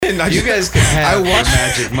You guys can have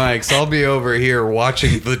Magic Mike's. I'll be over here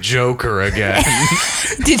watching The Joker again.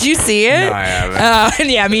 Did you see it? No, I haven't.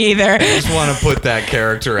 Yeah, me either. I just want to put that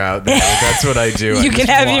character out there. That's what I do. You can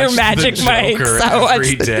have your Magic Mike's.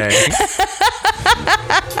 Every day.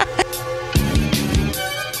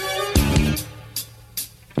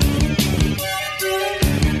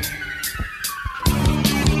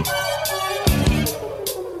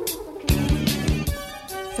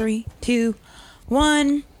 Three, two,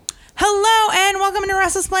 one. Hello and welcome to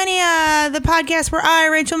WrestleSplania, the podcast where I,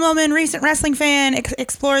 Rachel Millman, recent wrestling fan,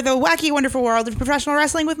 explore the wacky, wonderful world of professional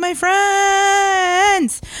wrestling with my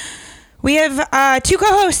friends. We have two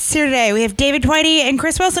co-hosts here today. We have David Twitey and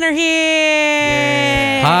Chris Wilson are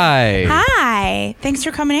here. Hi. Hi. Thanks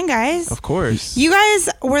for coming in, guys. Of course. You guys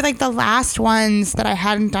were like the last ones that I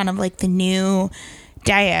hadn't done of like the new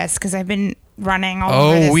dais because I've been running all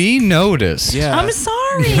over this. We noticed. Yeah. I'm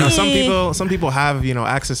sorry. You know, some people have,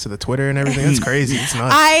 access to the Twitter and everything. That's crazy. It's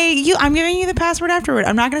nuts. I'm giving you the password afterward.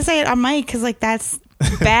 I'm not going to say it on mic because like that's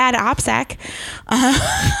bad OPSEC.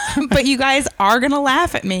 But you guys are going to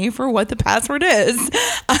laugh at me for what the password is.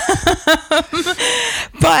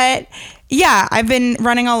 But yeah, I've been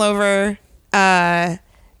running all over,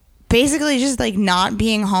 basically just like not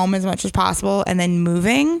being home as much as possible and then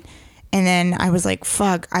moving. And then I was like,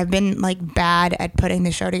 fuck, I've been like bad at putting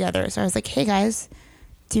the show together. So I was like, hey guys,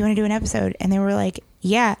 do you want to do an episode? And they were like,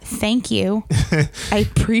 yeah, thank you. I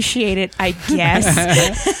appreciate it, I guess.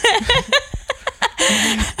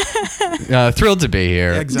 Thrilled to be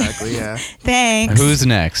here. Exactly, yeah. Thanks. Who's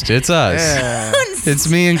next? It's us. Yeah.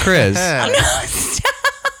 It's me and Chris. Yeah.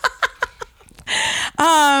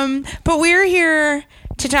 But we're here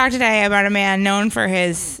to talk today about a man known for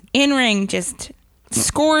his in-ring just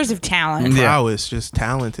scores of talent. Prowess, just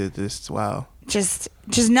talented, just wow. Just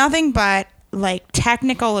nothing but like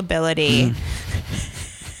technical ability.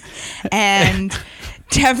 And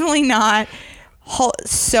definitely not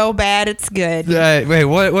so bad it's good. Wait,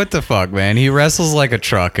 what the fuck, man? He wrestles like a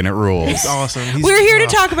truck and it rules. It's awesome. We're here to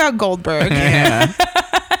talk about Goldberg. Yeah.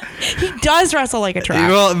 He does wrestle like a truck.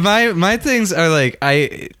 Well, my things are like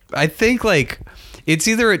I think like it's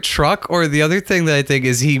either a truck or the other thing that I think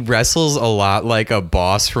is he wrestles a lot like a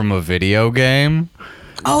boss from a video game.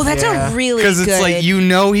 Oh, that's a really good... Because it's like,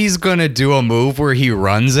 he's going to do a move where he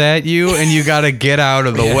runs at you and you got to get out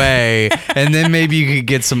of the way. And then maybe you could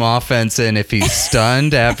get some offense in if he's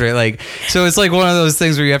stunned after. So it's like one of those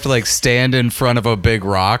things where you have to like stand in front of a big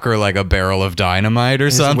rock or like a barrel of dynamite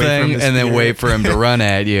or something and then wait for him to run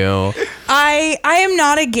at you. I am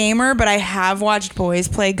not a gamer, but I have watched boys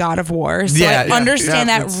play God of War. So I understand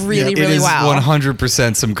that really well. It is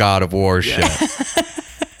 100% some God of War shit.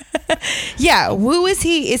 Yeah, who is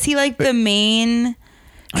he? Is he like the main?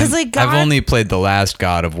 Because like I've only played the last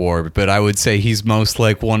God of War, but I would say he's most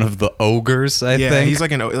like one of the ogres. I think. Yeah, he's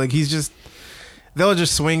like he's just. They'll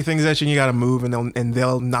just swing things at you, and you got to move, and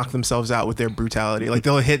they'll knock themselves out with their brutality. Like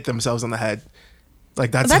they'll hit themselves on the head.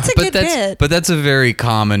 Like that's a good bit. But that's a very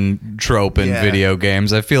common trope in video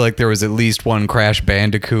games. I feel like there was at least one Crash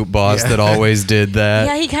Bandicoot boss that always did that.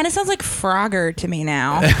 Yeah, he kind of sounds like Frogger to me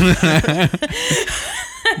now.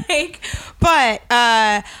 But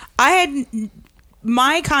I had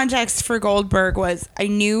my context for Goldberg was I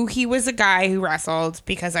knew he was a guy who wrestled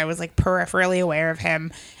because I was like peripherally aware of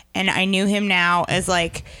him, and I knew him now as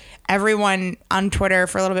like everyone on Twitter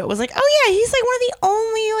for a little bit was like, oh yeah, he's like one of the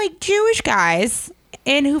only like Jewish guys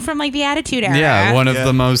from like the Attitude Era. Yeah, one of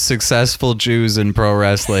the most successful Jews in pro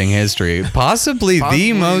wrestling history. Possibly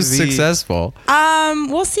the most successful.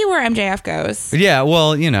 We'll see where MJF goes. Yeah,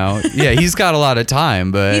 well, he's got a lot of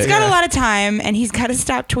time, but he's got a lot of time, and he's got to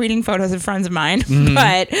stop tweeting photos of friends of mine. Mm-hmm.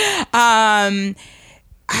 But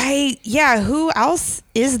who else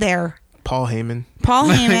is there? Paul Heyman.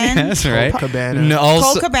 That's right. Colt Cabana.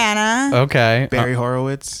 Colt Cabana. Okay. Barry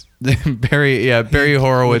Horowitz. Barry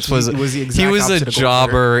Horowitz was a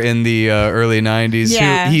jobber in the early 90s.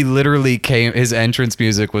 Yeah. He literally his entrance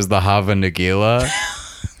music was the Hava Nagila.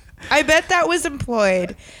 I bet that was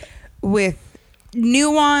employed with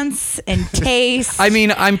nuance and taste. I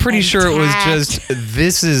mean, I'm pretty sure tact. It was just,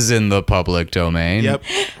 this is in the public domain. Yep.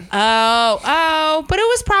 Oh, but it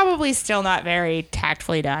was probably still not very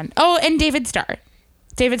tactfully done. Oh, and David Starr.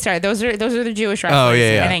 Those are the Jewish wrestlers. Oh,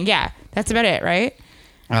 yeah. I think, that's about it, right?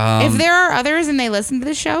 If there are others and they listen to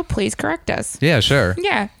the show, please correct us. Yeah, sure.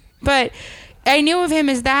 Yeah, but I knew of him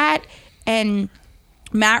as that, and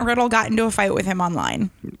Matt Riddle got into a fight with him online.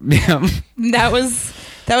 Yeah. That was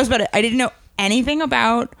about it. I didn't know anything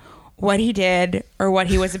about what he did or what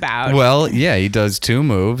he was about. Well, yeah, he does 2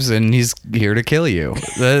 moves and he's here to kill you.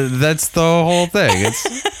 That's the whole thing.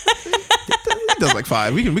 does like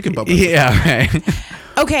 5. We can bump it. Yeah, right.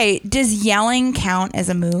 Okay, does yelling count as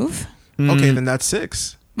a move? Okay, then that's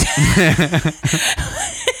 6.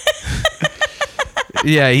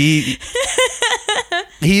 Yeah, he's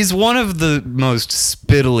one of the most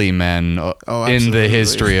spittly men in the absolutely.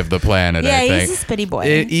 history of the planet, Yeah, I think. he's a spitty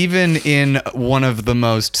boy. Even in one of the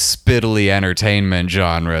most spittly entertainment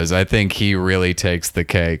genres, I think he really takes the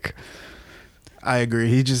cake. I agree.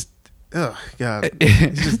 He just, oh god,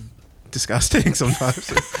 he's just disgusting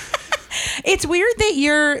sometimes. It's weird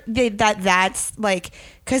that that's like,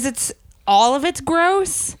 because it's all of it's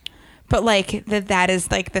gross, but like that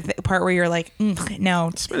is like the part where you're like,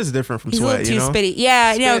 no, Spit is different from he's sweat. a little too you know? spitty.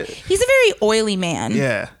 Yeah, no, Spit- he's a very oily man.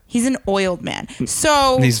 Yeah. He's an oiled man.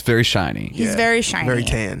 So He's very shiny. he's Yeah. very shiny. Very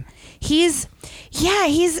tan. He's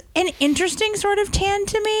an interesting sort of tan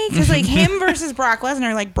to me, because like him versus Brock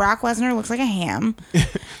Lesnar, like Brock Lesnar looks like a ham,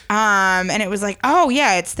 and it was like, oh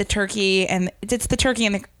yeah, it's the turkey and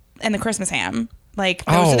the Christmas ham. Like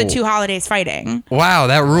those are the Oh. 2 holidays fighting, Wow,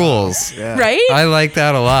 that rules. Yeah. right? I like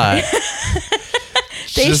that a lot.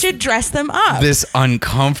 They Just should dress them up. this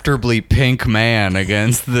uncomfortably pink man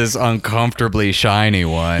against this uncomfortably shiny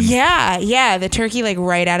one. Yeah, the turkey like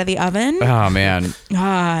right out of the oven. Oh man.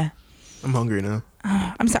 I'm hungry now.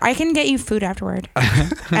 I'm sorry. I can get you food afterward,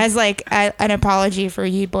 as like an apology for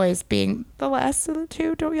you boys being the last of the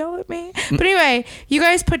 2. Don't yell at me. But anyway, you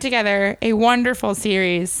guys put together a wonderful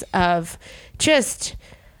series of just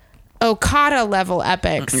Okada level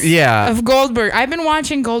epics. Yeah. Of Goldberg. I've been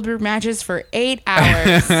watching Goldberg matches for 8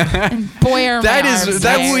 hours. And boy, are my arms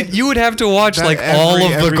tired. You would have to watch That like all of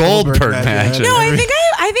the every Goldberg Goldberg match, yeah. matches. No, I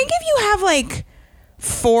think if you have like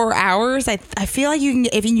 4 hours, I feel like you can.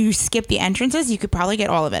 If you skip the entrances, you could probably get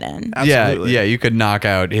all of it in. Absolutely. Yeah, you could knock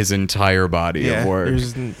out his entire body Yeah. of work.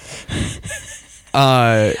 there's-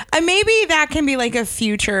 Maybe that can be like a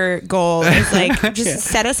future goal. Is like just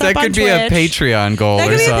set us that up on could be Twitch a Patreon goal That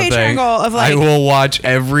or could be a something. Patreon goal of, I like- will watch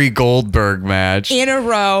every Goldberg match. in a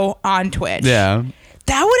row on Twitch. Yeah.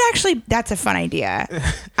 That would actually. That's a fun idea.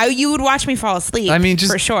 You would watch me fall asleep. I mean,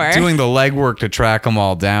 just for sure. doing the legwork to track them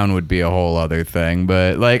all down would be a whole other thing.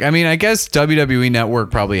 But like, I mean, I guess WWE Network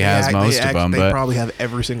probably has most of them. They But probably have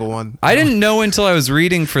every single one. I didn't know until I was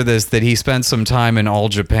reading for this that he spent some time in All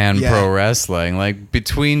Japan Yeah. Pro Wrestling. Like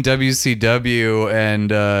between WCW and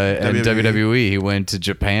WWE, he went to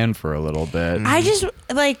Japan for a little bit. I just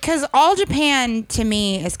like, because All Japan to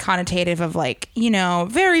me is connotative of like,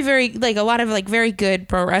 very, very like a lot of like very good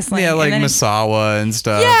pro wrestling. Yeah, And like then Misawa and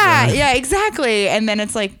stuff. yeah, exactly. And then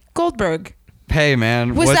it's like Goldberg. Hey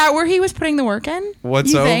man, Was that where he was putting the work in?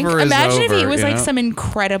 What's you think? over is Imagine if he over, was you like know? some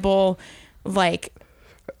incredible, like,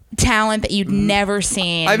 talent that you'd never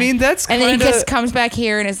seen. I mean, that's and then he kinda- just comes back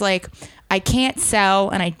here and is like, I can't sell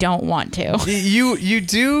and I don't want to. You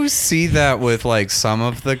do see that with like some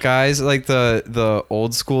of the guys, like the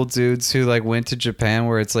old school dudes who like went to Japan,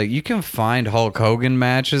 where it's like you can find Hulk Hogan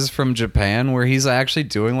matches from Japan where he's actually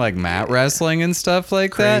doing like mat wrestling and stuff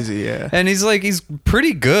like Crazy, that. yeah. And he's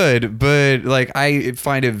pretty good, but like I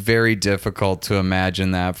find it very difficult to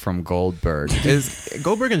imagine that from Goldberg.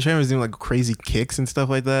 Goldberg and Shane was doing like crazy kicks and stuff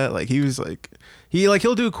like that. Like he was like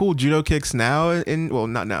he'll do cool judo kicks now well,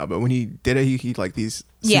 not now, but when he did it, he'd like these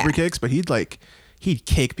Yeah. super kicks, but he'd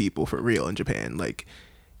kick people for real in Japan. Like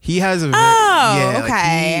he has a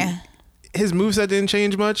Okay. his moveset didn't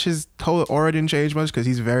change much. His whole aura didn't change much because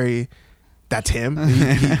he's very. That's him.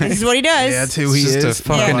 This is what he does. Yeah, that's who He's he just is. a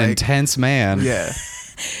fucking Like, intense man. Yeah.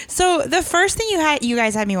 So the first thing you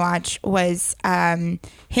guys had me watch was him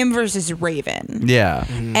versus Raven. Yeah.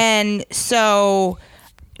 And so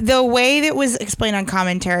the way that was explained on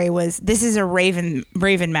commentary was, this is a Raven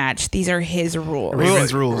match. These are his rules.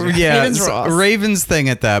 Raven's rules. Yeah, Raven's so rules. Raven's thing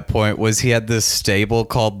at that point was he had this stable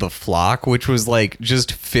called the Flock, which was like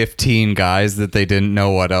just 15 guys that they didn't know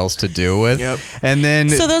what else to do with. Yep. And then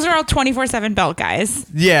So those are all 24/7 belt guys.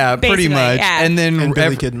 yeah, pretty basically, much. yeah. And then And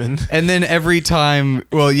Billy Kidman. And then every time,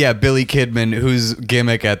 well, yeah, Billy Kidman, whose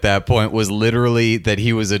gimmick at that point was literally that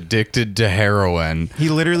he was addicted to heroin. He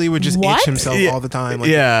literally would just What? itch himself Yeah. all the time. Like,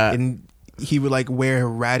 Yeah. And he would like wear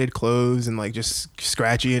ratted clothes and like just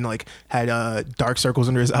scratchy and like had dark circles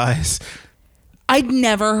under his eyes. I'd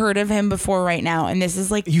never heard of him before right now, and this is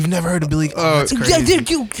like. You've never heard of Billy? Oh, that's Do crazy.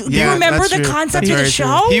 you Yeah, remember that's the true. concept That's of the very true.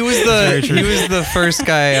 show? He was Very true. he was the first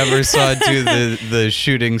guy I ever saw do the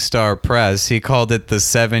shooting star press. He called it the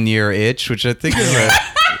 7-year itch, which I think is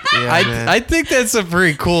man. I think that's a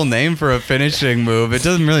pretty cool name for a finishing move. It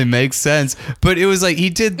doesn't really make sense, but it was like he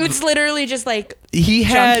did. It's literally just like He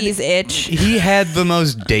had Junkie's itch. he had the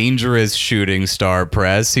most dangerous shooting star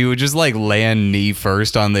press. He would just like land knee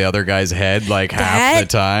first on the other guy's head like half the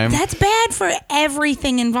time. That's bad for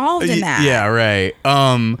everything involved in that. Yeah, right.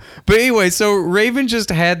 But anyway, so Raven just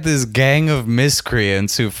had this gang of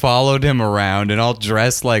miscreants who followed him around and all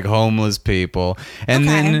dressed like homeless people. And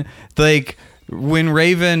then like when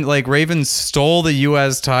Raven stole the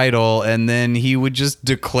US title, and then he would just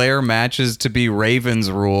declare matches to be Raven's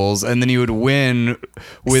rules, and then he would win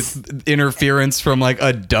with interference from like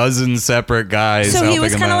a dozen separate guys. So he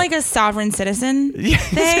was kind of like a sovereign citizen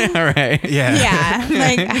thing. All right. Yeah. Yeah,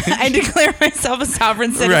 like I declare myself a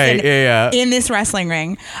sovereign citizen Right, yeah. in this wrestling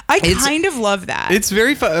ring. I kind of love that. It's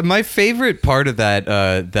very fun. My favorite part of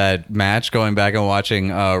that match, going back and watching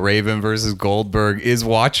Raven versus Goldberg, is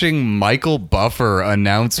watching Michael Buffer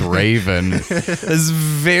announce Raven. It's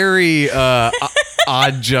very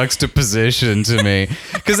odd juxtaposition to me,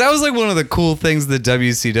 because that was like one of the cool things that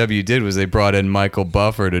WCW did, was they brought in Michael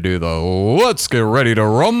Buffer to do the "Let's get ready to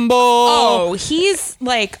rumble." Oh, he's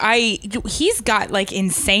he's got like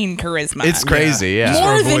insane charisma. It's crazy, yeah. More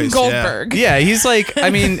Our than voice, Goldberg. Yeah, he's like,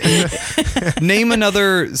 I mean, name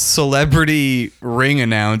another celebrity ring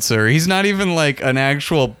announcer. He's not even like an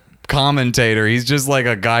actual commentator. He's just like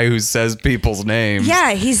a guy who says people's names.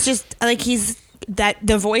 Yeah, he's just like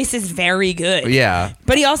the voice is very good. Yeah.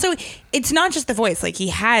 But he also, it's not just the voice, like he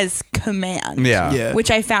has command. Yeah. Yeah. Which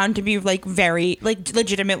I found to be like very like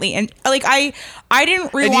legitimately, and like I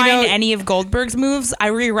didn't rewind any of Goldberg's moves. I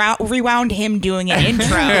rewound him doing an intro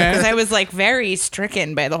because I was like very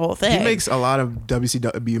stricken by the whole thing. He makes a lot of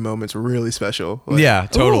WCW moments really special. Like, Yeah,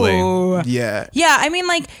 totally. Ooh. Yeah. Yeah, I mean,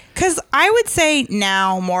 like, because I would say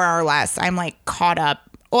now, more or less, I'm like caught up.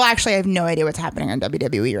 Well, actually, I have no idea what's happening on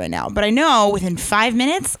WWE right now, but I know within 5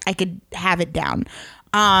 minutes I could have it down.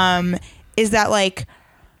 Is that like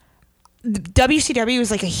WCW was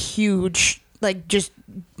like a huge, like, just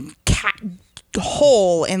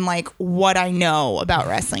hole in like what I know about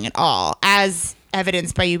wrestling at all, as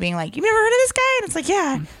evidenced by you being like, you've never heard of this guy? And it's like,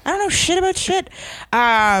 yeah, I don't know shit about shit.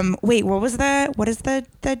 Wait, what is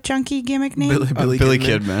the junkie gimmick name? Billy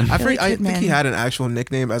Kidman. I Billy think Kidman. he had an actual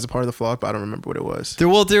nickname as a part of the flock, but I don't remember what it was. There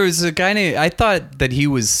was a guy named, I thought that he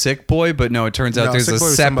was Sick Boy, but no, it turns out No, there's Sick a Boy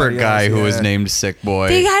was separate somebody guy else, who was yeah. named Sick Boy.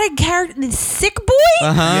 They got a character, Sick Boy?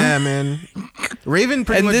 Yeah, man. Raven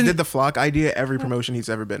pretty And much then- did the flock idea every promotion he's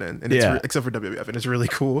ever been in, and Yeah. except for WWF, and it's really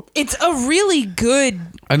cool. It's a really good.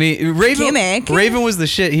 I mean, Gimmick. Raven was the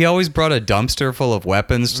shit. He always brought a dumpster full of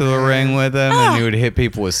weapons to the ring with him, and he would hit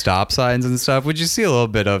people with stop signs and stuff, which you see a little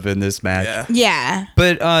bit of in this match. Yeah. Yeah.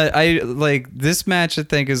 But I like this match. I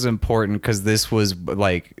think is important because this was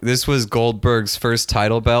Goldberg's first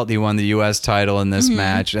title belt. He won the U.S. title in this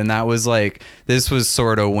match, and that was like, this was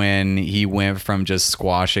sort of when he went from just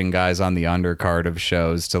squashing guys on the undercard of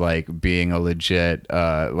shows to like being a legit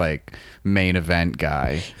like main event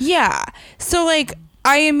guy. Yeah. So like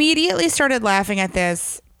I immediately started laughing at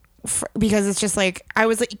this because it's just like I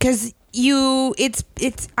was like, because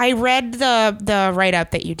I read the write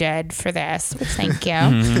up that you did for this, which thank you.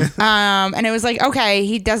 And it was like, okay,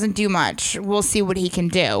 he doesn't do much. We'll see what he can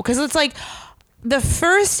do, because it's like the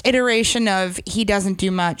first iteration of he doesn't do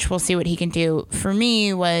much, we'll see what he can do, for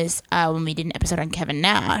me was when we did an episode on Kevin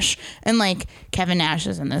Nash, and like Kevin Nash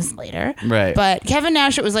is in this later, Right? But Kevin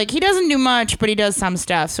Nash, it was like he doesn't do much, but he does some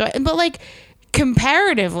stuff. So, but like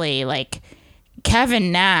comparatively, like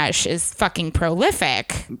Kevin Nash is fucking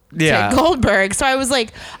prolific Yeah. to Goldberg. So I was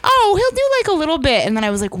like, oh, he'll do like a little bit, and then I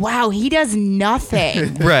was like, wow, he does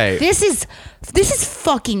nothing. Right. This is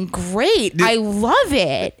fucking great. I love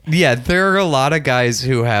it. Yeah, there are a lot of guys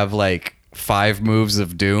who have like 5 moves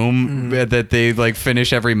of doom that they like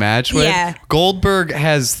finish every match with. Yeah. Goldberg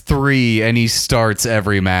has 3 and he starts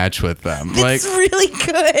every match with them. Like, It's really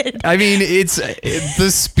good. I mean, the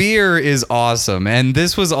spear is awesome, and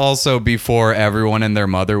this was also before everyone and their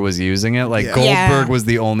mother was using it. Like Yeah. Goldberg Yeah. was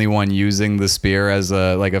the only one using the spear as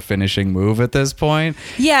a finishing move at this point.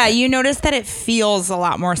 Yeah, you notice that it feels a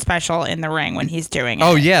lot more special in the ring when he's doing it.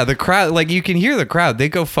 Oh yeah, the crowd, like you can hear the crowd. They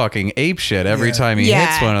go fucking ape shit every Yeah. time he Yeah.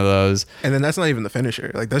 hits one of those. And then that's not even the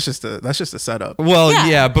finisher. Like that's just a setup. Well, Yeah.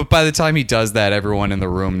 yeah, but by the time he does that, everyone in the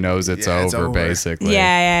room knows it's Yeah, it's over, over. basically.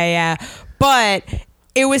 Yeah. But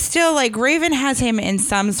it was still like Raven has him in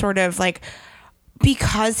some sort of like,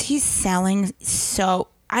 because he's selling so,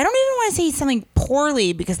 I don't even want to say he's selling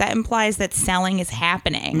poorly, because that implies that selling is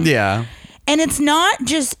happening. Yeah. And it's not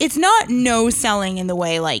no selling in the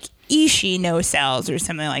way like Ishii no sells or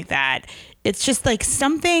something like that. It's just like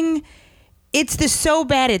something it's the so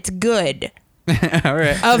bad it's good All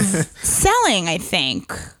right. of selling, I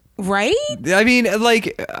think. Right? I mean,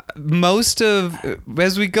 like most of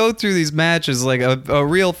as we go through these matches, like a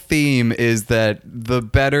real theme is that the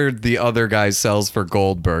better the other guy sells for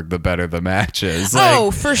Goldberg, the better the match is.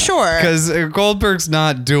 Oh, for sure. Because Goldberg's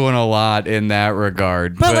not doing a lot in that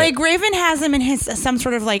regard. But like Raven has him in his some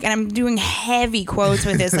sort of like, and I'm doing heavy quotes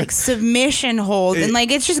with this like submission hold, and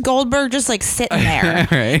like it's just Goldberg just like sitting there,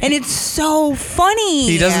 Right. and it's so funny.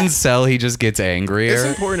 he doesn't sell; he just gets angrier. It's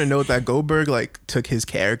important to note that Goldberg like took his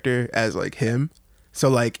character as like him, so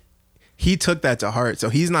like he took that to heart. So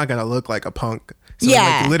he's not gonna look like a punk. So,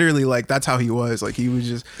 Yeah. like, literally, like that's how he was. Like he was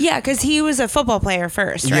just Yeah, because he was a football player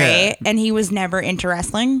first, right? And he was never into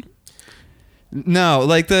wrestling. No,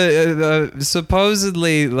 like the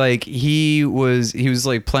supposedly like he was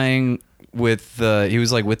like playing with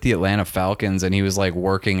the Atlanta Falcons, and he was like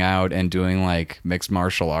working out and doing like mixed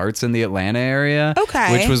martial arts in the Atlanta area.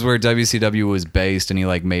 Okay. Which was where WCW was based, and he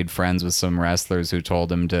like made friends with some wrestlers who told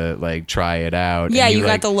him to like try it out. Yeah, And he, you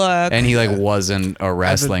got the look. And he like wasn't a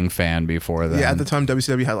wrestling fan before then. yeah. At the time,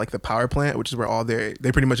 WCW had like the power plant, which is where all they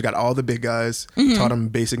pretty much got all the big guys, taught them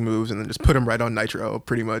basic moves, and then just put them right on Nitro,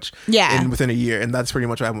 pretty much. Yeah. within a year, and that's pretty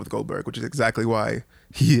much what happened with Goldberg, which is exactly why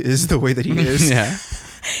he is the way that he is. Yeah.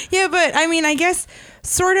 Yeah, but I mean, I guess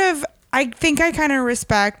sort of, I think I kind of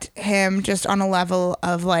respect him just on a level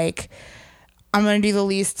of like, I'm going to do the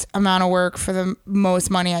least amount of work for the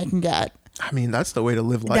most money I can get. I mean, that's the way to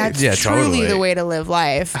live life. That's Yeah, truly totally. the way to live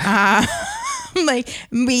life. Like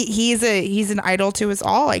he's an idol to us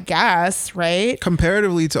all, I guess, right?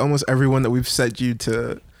 Comparatively to almost everyone that we've sent you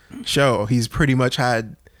to show, he's pretty much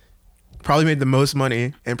probably made the most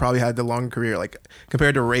money and probably had the long career, like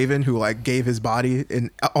compared to Raven, who like gave his body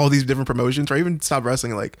in all these different promotions. Raven stopped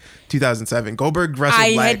wrestling in like 2007. Goldberg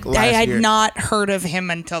wrestled last I had year. not heard of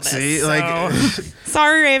him until this. See, so. like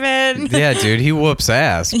Sorry, Raven. Yeah, dude, he whoops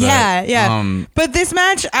ass. But, Yeah. But this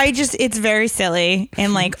match, it's very silly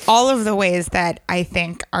in like all of the ways that I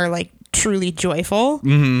think are like truly joyful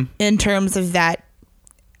in terms of that.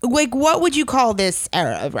 Like, what would you call this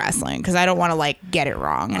era of wrestling? Because I don't want to like get it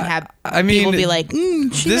wrong and have people be like, she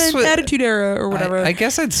this meant was- Attitude Era or whatever. I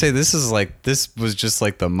guess I'd say this was just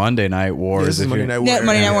like the Monday Night Wars. this is if Monday you're- Night Yeah, War.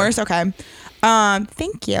 Monday Night Wars. Okay.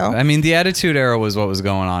 Thank you. I mean, the Attitude Era was what was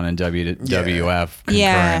going on in WWF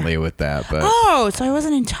Yeah. concurrently with that, but Oh, so I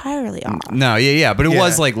wasn't entirely off. no, but it Yeah.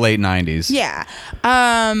 was like late '90s. Yeah.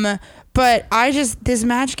 But this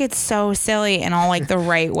match gets so silly in all like the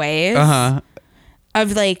right ways.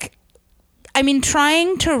 Of like, I mean,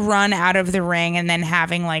 trying to run out of the ring and then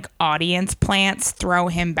having like audience plants throw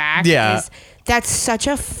him back. Yeah. That's such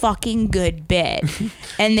a fucking good bit.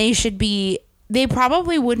 And they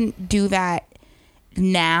probably wouldn't do that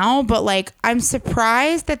now, but like, I'm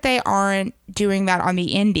surprised that they aren't doing that on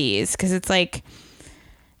the indies. Cause it's like,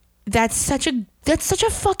 that's such a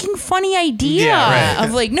fucking funny idea Yeah, right.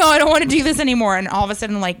 of like, no, I don't want to do this anymore. And all of a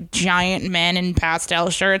sudden, like giant men in pastel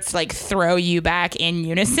shirts like throw you back in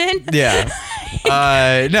unison. Yeah.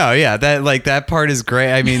 That part is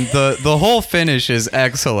great. I mean, the whole finish is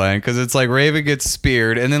excellent because it's like Raven gets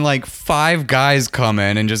speared and then like 5 guys come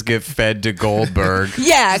in and just get fed to Goldberg.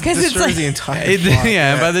 Yeah, because it's Destroys like, the entire flock.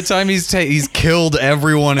 Yeah, by the time he's killed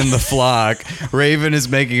everyone in the flock, Raven is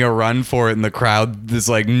making a run for it, and the crowd is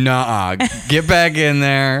like, "Nah, get back in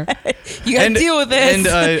there." you gotta deal with this. And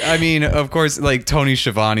I mean, of course, like Tony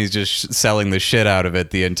Schiavone's just selling the shit out of it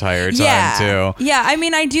the entire time too. Yeah, I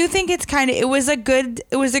mean, I do think it was a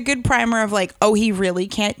good primer of like, oh, he really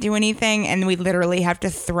can't do anything, and we literally have to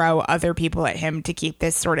throw other people at him to keep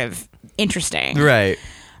this sort of interesting. Right.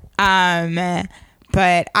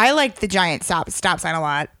 But I like the giant stop sign a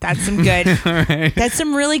lot. That's some good. That's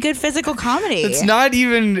some really good physical comedy. It's not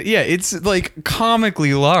even. Yeah, it's like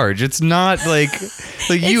comically large. It's not like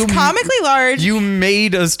you. It's comically large. You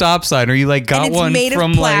made a stop sign, or you like got And it's one made of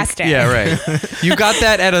from plastic. like. Yeah, right. You got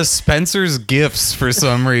that at a Spencer's Gifts for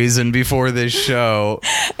some reason before this show.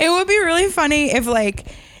 It would be really funny if like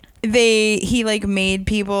he like made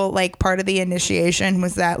people like part of the initiation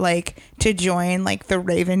was that like to join like the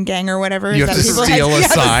Raven Gang or whatever. You have that to people steal had- a you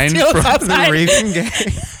have to sign steal a from stop the sign. Raven Gang.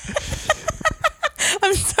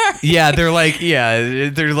 I'm sorry. Yeah,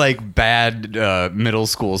 they're like bad middle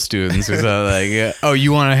school students who are like, oh,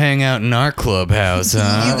 you want to hang out in our clubhouse,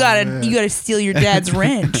 huh? You gotta steal your dad's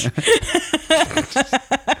wrench.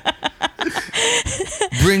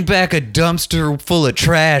 Bring back a dumpster full of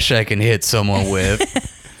trash I can hit someone with.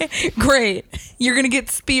 Great. You're going to get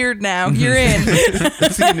speared now. You're in.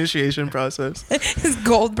 That's the initiation process.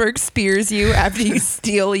 Goldberg spears you after you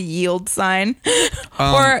steal a yield sign.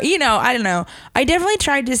 Or, I don't know. I definitely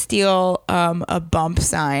tried to steal a bump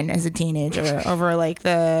sign as a teenager over like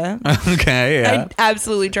the... Okay, yeah. I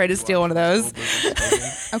absolutely tried to steal one of those.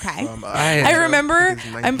 Okay. I remember,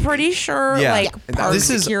 I'm pretty sure like park this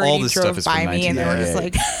is security all the stuff drove is by from me and they were just 1998.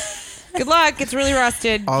 like, good luck, it's really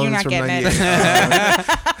rusted. All You're of not it's from getting 98.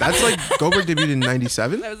 it. That's like Goldberg debuted in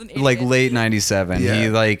 97. That was an Like idiot. late 97. Yeah. He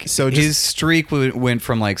like So his streak went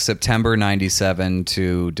from like September 97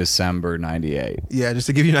 to December 98. Yeah, just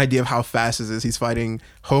to give you an idea of how fast this is, he's fighting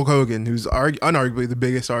Hulk Hogan, who's unarguably the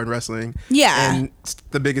biggest star in wrestling. Yeah. And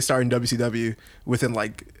the biggest star in WCW within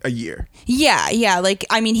like a year. Yeah. Like,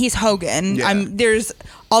 I mean, he's Hogan. Yeah. There's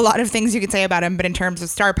a lot of things you could say about him, but in terms of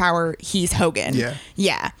star power, he's Hogan. Yeah.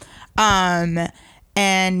 Yeah.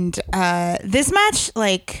 And this match,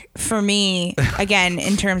 like, for me, again,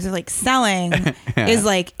 in terms of like selling, is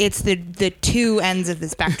like it's the two ends of the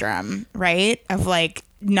spectrum, right? Of like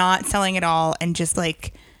not selling at all and just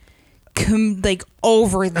like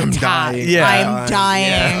over the top. dying. Yeah. I'm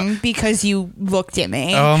dying because you looked at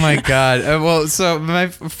me. Oh my god. Well, so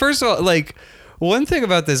first of all, like one thing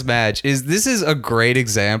about this match is this is a great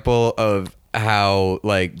example of how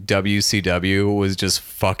like WCW was just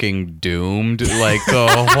fucking doomed like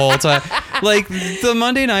the whole time. Like the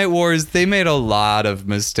Monday Night Wars, they made a lot of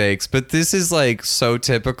mistakes, but this is like so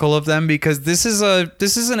typical of them because this is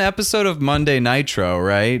an episode of Monday Nitro,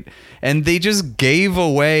 right? And they just gave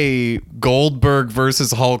away Goldberg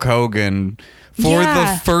versus Hulk Hogan for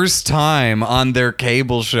Yeah. the first time on their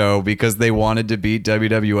cable show because they wanted to beat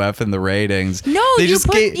WWF in the ratings. No, They you just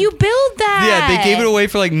you build that. Yeah, they gave it away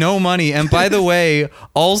for like no money. And by the way,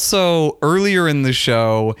 also earlier in the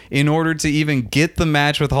show, in order to even get the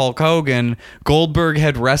match with Hulk Hogan, Goldberg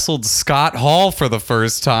had wrestled Scott Hall for the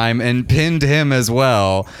first time and pinned him as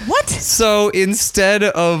well. What? So instead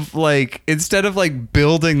of like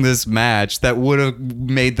building this match that would have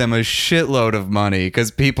made them a shitload of money because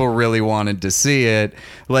people really wanted to see it,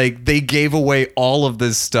 like they gave away all of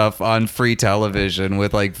this stuff on free television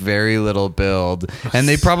with like very little build, and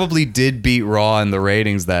they probably did beat Raw in the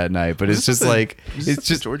ratings that night, but it's just like it's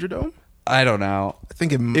just Georgia Dome. I don't know. I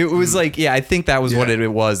think It was like, yeah, I think that was what Yeah.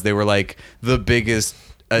 it was. They were like the biggest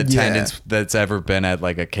attendance that's ever been at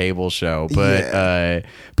like a cable show, but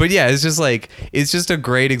yeah, it's just a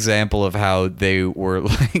great example of how they were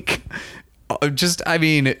like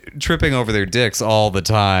tripping over their dicks all the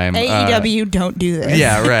time. AEW don't do this.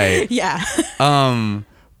 Yeah, right. Yeah.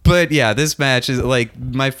 But yeah, this match is like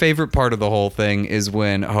my favorite part of the whole thing is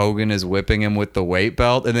when Hogan is whipping him with the weight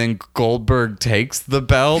belt and then Goldberg takes the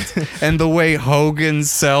belt and the way Hogan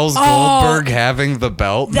sells Goldberg having the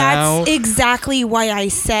belt now. That's exactly why I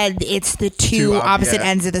said it's the two opposite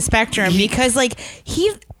ends of the spectrum because like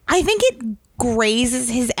I think it grazes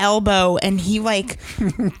his elbow and he like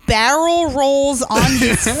barrel rolls on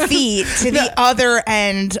his feet to the other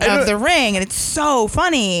end of the ring and it's so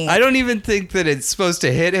funny. I don't even think that it's supposed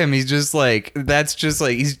to hit him. He's just like, that's just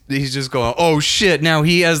like, he's just going, oh shit, now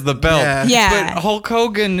he has the belt. Yeah. But Hulk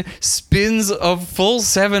Hogan spins a full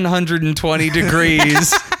 720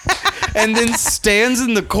 degrees and then stands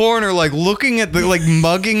in the corner like looking at the, like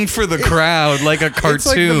mugging for the crowd like a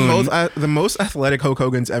cartoon. It's like the most athletic Hulk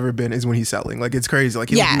Hogan's ever been is when he's selling. Like it's crazy. Like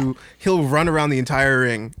he'll run around the entire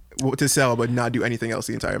ring to sell but not do anything else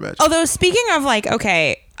the entire match. Although speaking of like,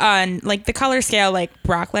 okay, on like the color scale, like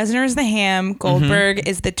Brock Lesnar is the ham, Goldberg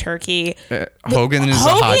is the turkey, Hogan is a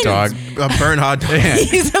hot dog. A burnt hot dog.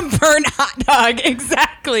 he's a burnt hot dog.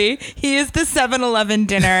 Exactly. He is the 7-Eleven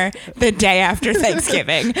dinner the day after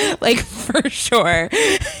Thanksgiving. Like for sure.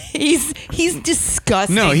 He's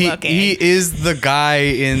disgusting looking. he is the guy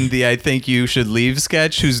in the I Think You Should Leave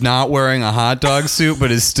sketch who's not wearing a hot dog suit but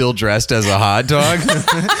is still dressed as a hot dog.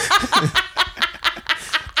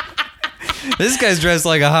 This guy's dressed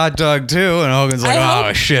like a hot dog too, and Hogan's like,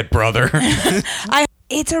 "Oh shit, brother."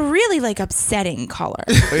 It's a really like upsetting color.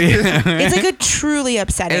 It's like a truly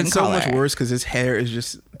upsetting And it's so color. much worse because his hair is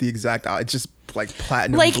just the exact. It's just like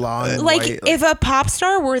platinum Like, blonde. And like white. if a pop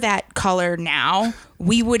star were that color now,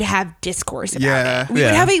 we would have discourse about Yeah. it. We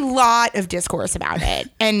would have a lot of discourse about it,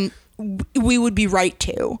 and we would be right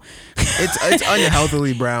to. It's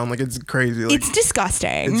unhealthily brown. Like it's crazy. Like, It's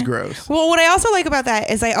disgusting. It's gross. Well, what I also like about that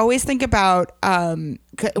is I always think about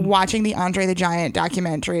watching the Andre the Giant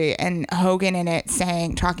documentary and Hogan in it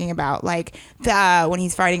talking about like when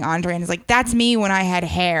he's fighting Andre and it's like, that's me when I had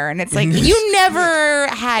hair. And it's like, you never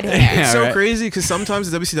had hair. It's so right. crazy because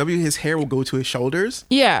sometimes in WCW his hair will go to his shoulders.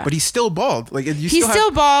 Yeah. But he's still bald. Like He's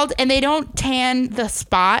still bald and they don't tan the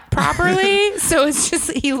spot properly. So it's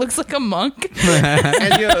just, he looks like a monk.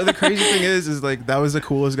 And the crazy thing is like that was the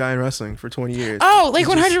coolest guy in wrestling for 20 years. Oh, like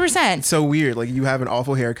It's just- 100%. It's so weird. Like you have an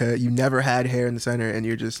awful haircut. You never had hair in the center, and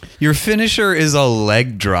you're just Your finisher is a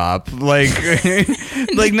leg drop, like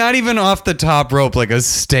like not even off the top rope, like a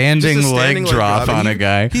standing, just a standing leg drop And on a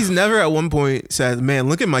guy. He's never at one point said, "Man,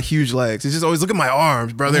 look at my huge legs." It's just always, "Look at my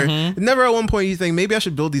arms, brother." Mm-hmm. Never at one point you think maybe I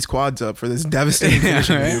should build these quads up for this devastating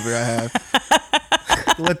finishing right. maneuver I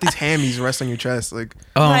have. Let these hammies rest on your chest, like.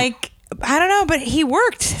 Like, I don't know, but he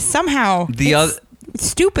worked somehow. The It's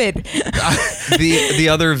stupid. the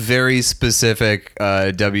other very specific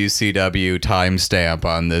WCW timestamp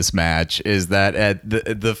on this match is that at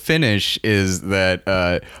the finish is that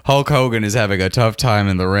Hulk Hogan is having a tough time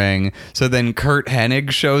in the ring, so then Kurt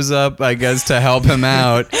Hennig shows up, I guess, to help him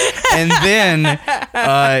out, and then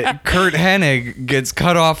Kurt Hennig gets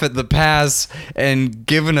cut off at the pass and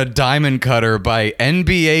given a diamond cutter by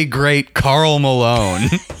NBA great Karl Malone.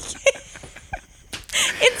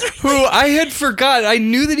 Who I had forgot. I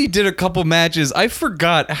knew that he did a couple matches. I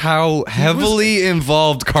forgot how heavily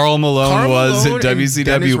involved Karl Malone Karl was Malone in and WCW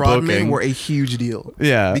Dennis Rodman booking. were a huge deal.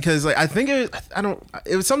 Yeah. because like I think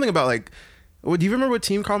it was something about like. Do you remember what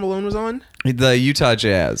team Karl Malone was on? The Utah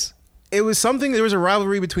Jazz. It was something. There was a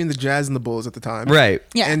rivalry between the Jazz and the Bulls at the time, Right.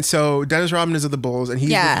 Yeah. And so Dennis Rodman is of the Bulls, and he's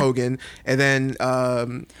Yeah. with Hogan, and then Well,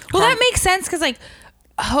 that makes sense because like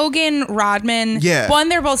Hogan, Rodman, Yeah. one,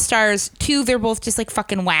 they're both stars. Two, they're both just like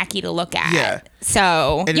fucking wacky to look at. Yeah.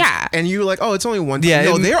 So and yeah. and you were like, oh, it's only one. Yeah,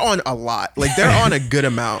 no, it- they're on a lot. Like they're on a good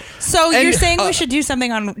amount. So And, you're saying we should do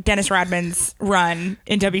something on Dennis Rodman's run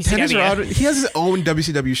in WCW? Dennis Rodman, he has his own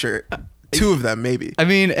WCW shirt. Two of them, maybe. I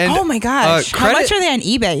mean, and Oh my gosh! How much are they on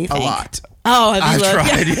eBay? You A think? lot. Oh, have you I've looked?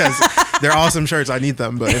 tried. Yes, they're awesome shirts. I need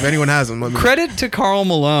them, but if anyone has them, let me. credit to Karl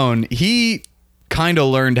Malone. He kind of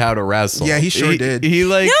learned how to wrestle. Yeah, he sure did. He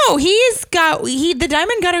like No, the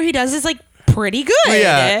diamond gutter he does is like pretty good.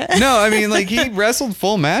 Yeah. No, I mean, like, he wrestled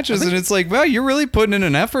full matches, and it's like, well, you're really putting in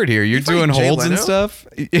an effort here. You're doing Jay holds and Leno? stuff.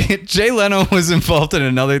 Jay Leno was involved in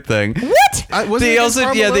another thing. What? Wasn't They it also,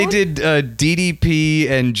 Karl yeah, they Malone? did DDP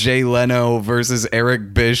and Jay Leno versus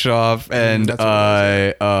Eric Bischoff and that's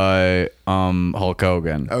what Hulk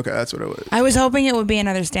Hogan. Okay, that's what it was. I was hoping it would be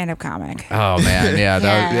another stand-up comic. Oh man, yeah,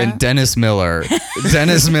 Yeah. and Dennis Miller.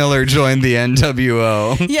 Dennis Miller joined the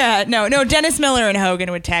NWO. Yeah, no, Dennis Miller and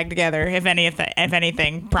Hogan would tag together if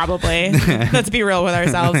anything, probably. Let's be real with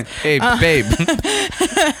ourselves. Hey, babe.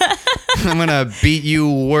 I'm gonna beat you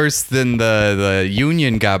worse than the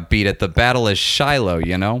Union got beat at the Battle of Shiloh,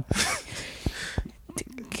 you know?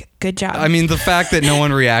 Good job. I mean, the fact that no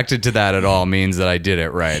one reacted to that at all means that I did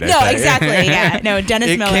it right. I no, think. exactly. Yeah, no,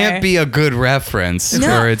 Dennis It Miller. can't be a good reference No.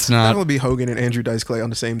 where it's That not. will be Hogan and Andrew Dice Clay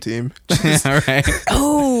on the same team, All right.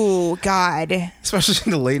 Oh God. especially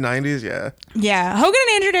in the late '90s. Yeah, Yeah, Hogan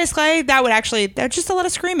and Andrew Dice Clay. That's just a lot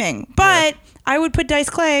of screaming. But I would put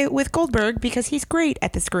Dice Clay with Goldberg because he's great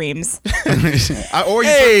at the screams. or you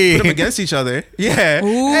Hey. put them against each other. Yeah.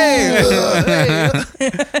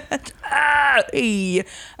 Hey.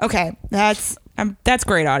 Okay, that's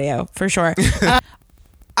great audio for sure.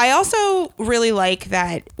 I also really like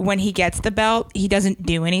that when he gets the belt, he doesn't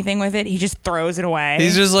do anything with it. He just throws it away.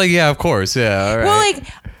 He's just like, yeah, of course. Yeah. All right. Well, like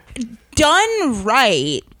done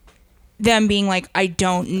right, them being like, I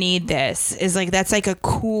don't need this is like, that's like a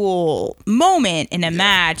cool moment in a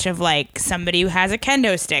match of like somebody who has a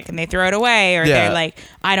kendo stick and they throw it away, or Yeah. they're like,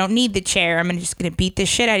 I don't need the chair, I'm just gonna beat the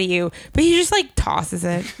shit out of you, but he just like tosses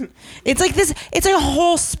it. It's like this, it's like a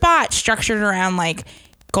whole spot structured around like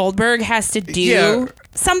Goldberg has to do Yeah.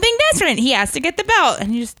 something different. He has to get the belt,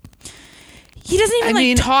 and he doesn't even I like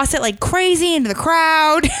mean- toss it like crazy into the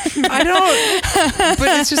crowd. I don't,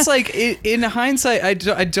 but it's just like in hindsight,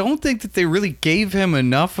 I don't think that they really gave him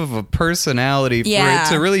enough of a personality for Yeah. it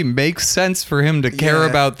to really make sense for him to care Yeah.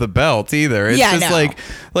 about the belt either. It's Yeah, just no.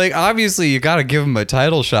 like obviously you got to give him a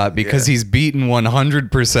title shot because Yeah. he's beaten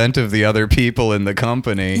 100% of the other people in the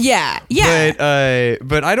company. Yeah.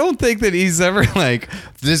 But I don't think that he's ever like,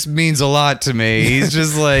 this means a lot to me. He's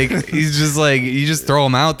just like you just throw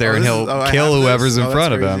him out there Oh, and this he'll is- oh, I kill have this? whoever's in Oh,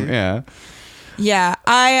 front of that's him. crazy. Yeah. Yeah,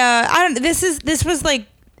 I don't. This was like,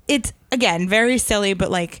 it's again very silly, but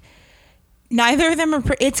like Neither of them are.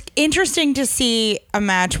 It's interesting to see a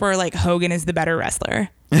match where like Hogan is the better wrestler.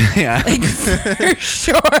 Yeah. Like, for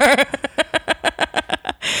sure.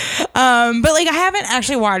 But like I haven't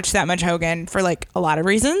actually watched that much Hogan for like a lot of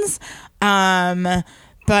reasons.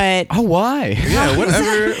 But Oh, why? Yeah,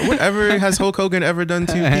 whatever has Hulk Hogan ever done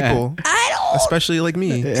to people, I don't. especially like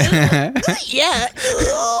me? Yeah.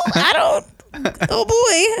 I don't. Oh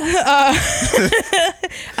boy.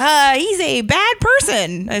 He's a bad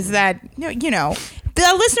person. Is that you know?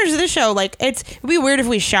 The listeners of the show, like, it'd be weird if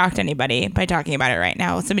we shocked anybody by talking about it right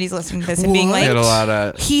now. Somebody's listening to this and being What? like, Get a lot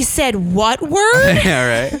of. he said what word?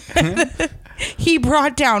 Yeah, right. He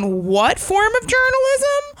brought down what form of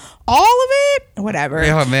journalism? All of it? Whatever.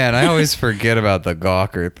 Oh man, I always forget about the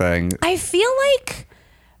Gawker thing. I feel like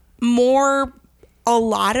a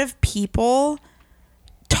lot of people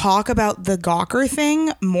talk about the Gawker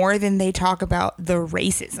thing more than they talk about the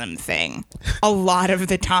racism thing a lot of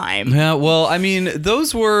the time. Yeah, well, I mean,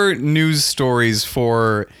 those were news stories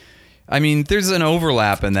for. I mean, there's an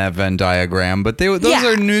overlap in that Venn diagram, but those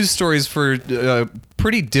are news stories for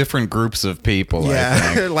pretty different groups of people. I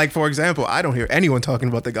Yeah, think. like for example, I don't hear anyone talking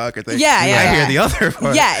about the Gawker thing. Yeah, I hear the other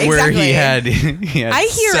part. Yeah, exactly. Where he had I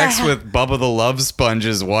hear sex with Bubba the Love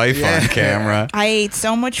Sponge's wife on camera. I ate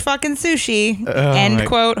so much fucking sushi. Oh End my-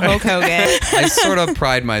 quote, Hulk Hogan. I sort of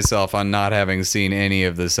pride myself on not having seen any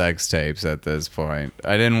of the sex tapes at this point.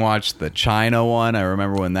 I didn't watch the China one. I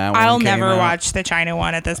remember when that one I'll came never out. watch the China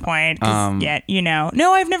one at this point. Yet, you know.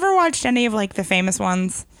 No, I've never watched any of like the famous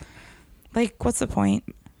ones. Like, what's the point?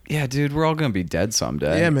 Yeah, dude, we're all gonna be dead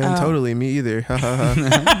someday. Yeah, man, totally. Me either.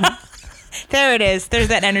 There it is. There's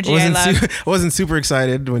that energy I love. Wasn't super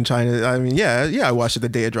excited when China. I mean, yeah, I watched it the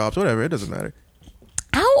day it drops. Whatever, it doesn't matter.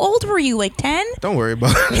 How old were you? Like 10? Don't worry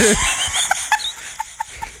about it.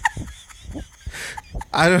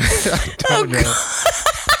 I don't know.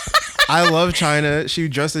 I love China. She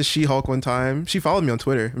dressed as She-Hulk one time. She followed me on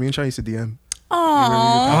Twitter. Me and China used to DM.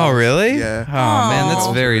 Aww. Oh, really? Yeah. Oh, man, that's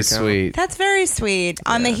Aw. very Account. sweet. That's very sweet.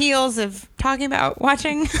 On the heels of talking about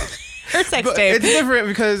watching her sex But tape. it's different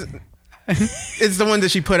because it's the one that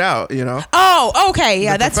she put out, you know? Oh, okay.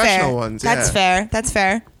 Yeah, The that's fair. professional ones, That's yeah. fair. That's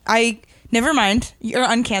fair. Never mind. You're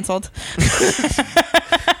uncanceled.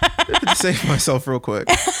 Save myself real quick.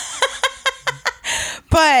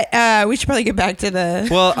 But we should probably get back to the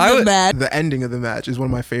Well, the match. The ending of the match is one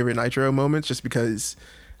of my favorite Nitro moments just because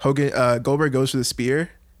Goldberg goes for the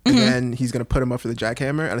spear and then he's going to put him up for the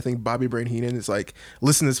jackhammer. And I think Bobby Brain Heenan is like,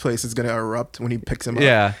 listen, this place is going to erupt when he picks him up.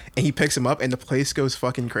 Yeah. And he picks him up and the place goes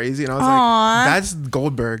fucking crazy. And I was Aw. like, that's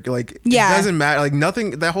Goldberg. Like, Yeah. it doesn't matter. Like,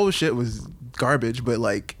 nothing, that whole shit was garbage, but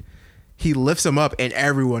like, he lifts him up and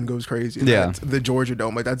everyone goes crazy. Yeah. That's the Georgia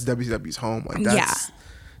Dome. Like, that's WCW's home. Like,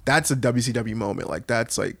 that's a WCW moment. Like,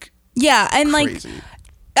 that's like Yeah, and crazy. like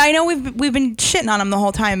I know we've been shitting on him the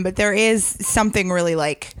whole time, but there is something really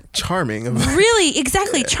like charming. really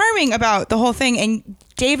exactly charming about the whole thing. And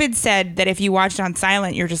David said that if you watched it on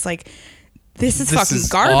silent, you're just like, this is fucking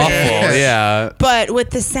garbage. Awful. Yeah. But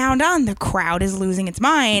with the sound on, the crowd is losing its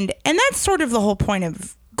mind, and that's sort of the whole point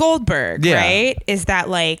of Goldberg, Yeah. right? Is that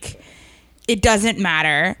like it doesn't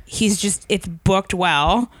matter. It's booked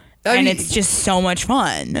well. I And mean- it's just so much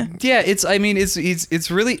fun. Yeah,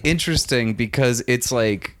 it's really interesting because it's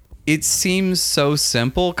like it seems so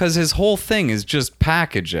simple because his whole thing is just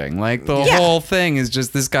packaging. Like the Yeah. whole thing is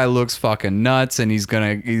just this guy looks fucking nuts and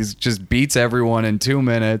he's just beats everyone in 2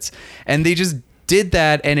 minutes. And they just did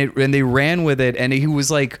that and they ran with it and he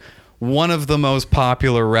was like one of the most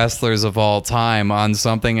popular wrestlers of all time on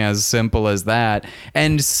something as simple as that.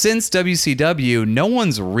 And since WCW, no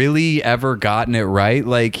one's really ever gotten it right.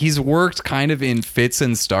 Like he's worked kind of in fits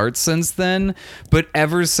and starts since then, but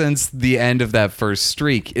ever since the end of that first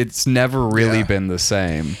streak, it's never really been the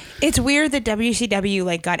same. It's weird that WCW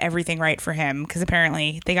like got everything right for him because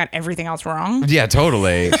apparently they got everything else wrong. Yeah,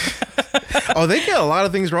 totally. Oh, they get a lot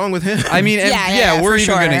of things wrong with him. I mean, and Yeah, we're for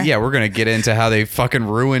even sure. we're gonna get into how they fucking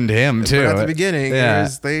ruined him too. But at the beginning, Yeah.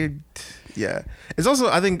 It's also,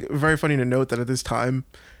 I think, very funny to note that at this time,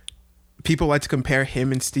 people like to compare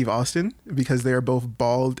him and Steve Austin because they are both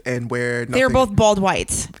bald and wear nothing. They were both bald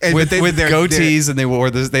whites. And with their- goatees, and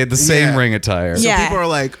they had the same Yeah. ring attire. So Yeah. people are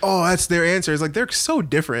like, "Oh, that's their answer." It's like they're so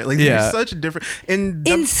different. Like Yeah. they're such a different. And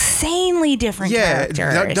Insanely different characters.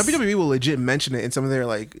 WWE will legit mention it in some of their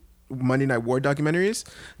like Monday Night War documentaries.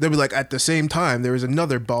 They'll be like, at the same time, there was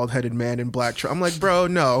another bald-headed man in black. I'm like, bro,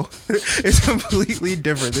 no, it's completely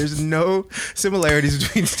different. There's no similarities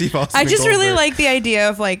between Steve Austin. I and just really Goldberg. like the idea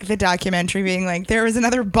of like the documentary being like there was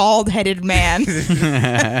another bald-headed man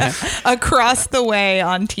across the way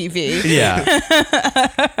on TV. Yeah.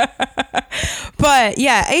 But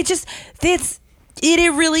yeah,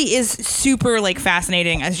 it really is super like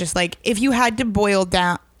fascinating as just like if you had to boil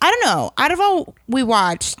down. I don't know. Out of all we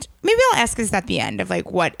watched, maybe I'll ask us at the end of like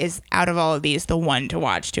what is out of all of these the one to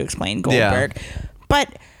watch to explain Goldberg. Yeah.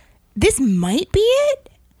 But this might be it.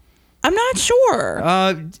 I'm not sure.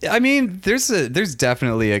 I mean, there's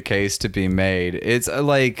definitely a case to be made. It's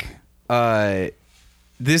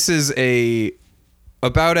this is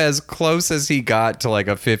about as close as he got to like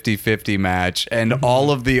a 50-50 match, and all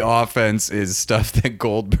of the offense is stuff that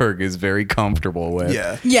Goldberg is very comfortable with.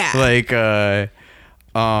 Yeah. Like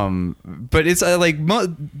but it's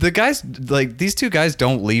the guys, like these two guys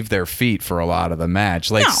don't leave their feet for a lot of the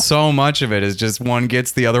match. Like No. so much of it is just one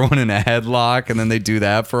gets the other one in a headlock and then they do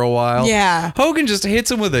that for a while. Yeah. Hogan just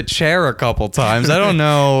hits him with a chair a couple times. I don't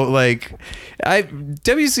know. Like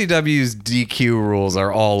WCW's DQ rules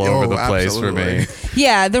are all over the place for me.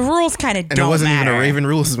 Yeah, the rules kind of don't And it wasn't matter. even a Raven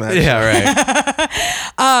rules match. Yeah,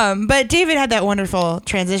 right. But David had that wonderful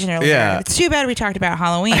transition earlier. Yeah. It's too bad we talked about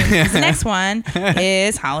Halloween. 'Cause the next one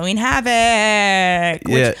is Halloween Havoc.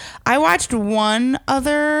 Which Yeah. I watched one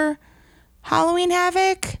other Halloween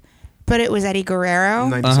Havoc, but it was Eddie Guerrero.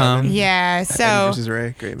 97. Yeah, Eddie so versus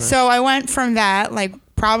Ray. Great match. so I went from that, like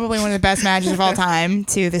probably one of the best matches of all time,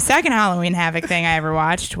 to the second Halloween Havoc thing I ever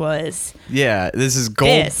watched was Yeah, this is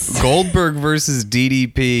This. Goldberg versus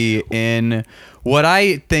DDP in what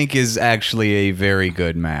I think is actually a very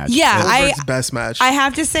good match. yeah. Goldberg's best match. I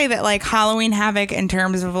have to say that like Halloween Havoc in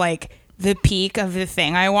terms of like the peak of the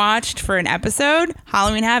thing I watched for an episode,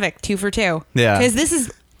 Halloween Havoc 2 for 2. Yeah. Because this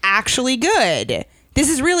is actually good. This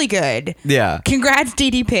is really good. Yeah. Congrats,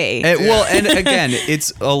 DDP. Well, and again,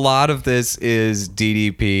 it's a lot of this is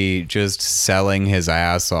DDP just selling his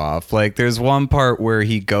ass off. Like, there's one part where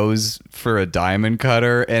he goes for a diamond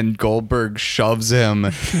cutter and Goldberg shoves him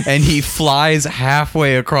and he flies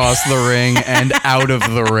halfway across the ring and out of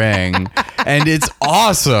the ring. And it's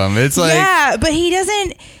awesome. It's like, yeah, but he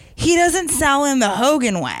doesn't sell in the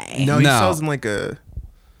Hogan way. no, he No. sells in like a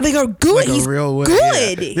Good. Like a He's real way,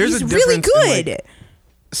 good. yeah. There's He's a really difference in, good. like,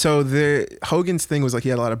 so the Hogan's thing was like he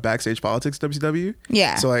had a lot of backstage politics at WCW.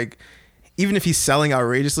 Yeah. So like even if he's selling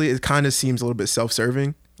outrageously, it kind of seems a little bit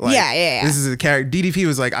self-serving. Like, Yeah. This is a character. DDP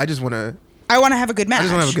was like, I just want to have a good match.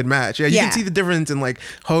 have a good match. Yeah, you Yeah. can see the difference in like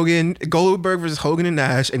Goldberg versus Hogan and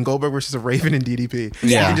Nash, and Goldberg versus Raven and DDP.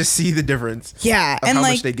 Yeah. You can just see the difference. Yeah, of and how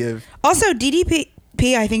like much they give. Also, DDP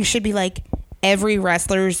I think should be like every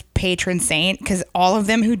wrestler's patron saint because all of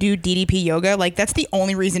them who do DDP yoga, like that's the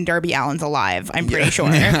only reason Darby Allin's alive. I'm pretty sure.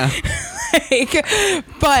 Like,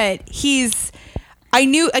 but I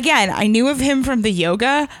knew of him from the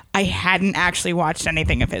yoga. I hadn't actually watched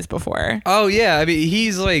anything of his before. oh, yeah. I mean,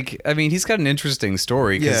 he's got an interesting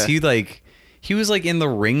story because Yeah. he was like in the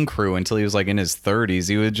Ring Crew until he was like in his 30s.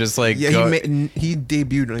 He would just like, Yeah, go, he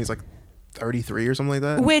debuted when he's like 33 or something like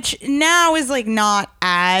that. Which now is like not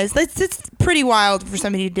as it's pretty wild for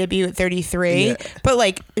somebody to debut at 33, Yeah. but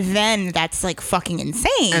like then that's like fucking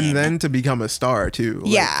insane. And then to become a star too.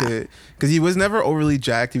 Like, Yeah. because he was never overly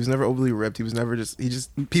jacked. He was never overly ripped. He was never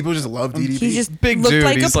people just loved DDP. he just big looked dude.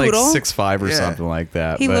 like He's a like poodle. 6'5" or Yeah. something like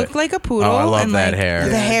that. He but- looked like a poodle. Oh, I love and that like, hair.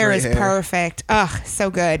 The Yeah, hair great is hair. perfect. Ugh, so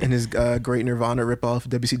good. and his great Nirvana ripoff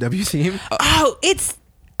WCW theme. Oh,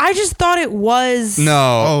 I just thought it was.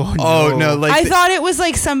 No. Oh, no. Like I thought it was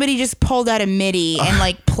like somebody just pulled out a MIDI and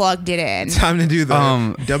like plugged it in. Time to do the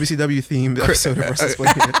WCW themed episode of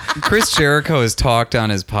WrestleMania. Chris Jericho has talked on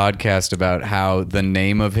his podcast about how the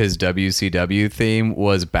name of his WCW theme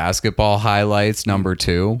was Basketball Highlights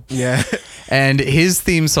 #2. Yeah. And his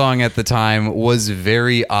theme song at the time was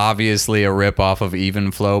very obviously a ripoff of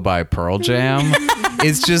Even Flow by Pearl Jam.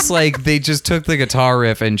 It's just like they just took the guitar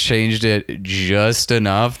riff and changed it just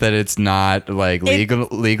enough that it's not like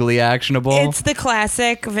legally actionable. It's the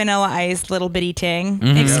classic Vanilla Ice little bitty ting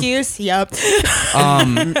Mm-hmm. excuse. Yep.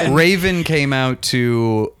 Raven came out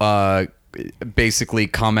to basically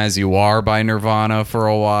Come As You Are by Nirvana for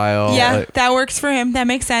a while. Yeah, that works for him. That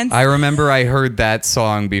makes sense. I remember I heard that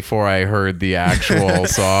song before I heard the actual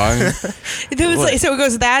song. It was like, so it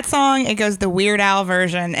goes that song, it goes the Weird Al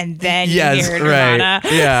version, and then you Yes, hear Nirvana.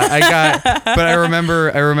 right. Yeah, but I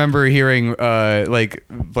remember hearing like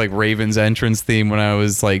Raven's entrance theme when I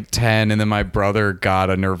was like 10, and then my brother got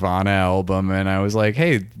a Nirvana album, and I was like,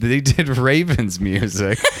 hey, they did Raven's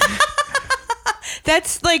music.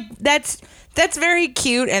 That's very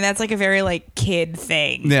cute, and that's like a very like kid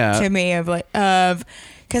thing Yeah. to me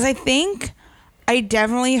because I think I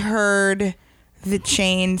definitely heard the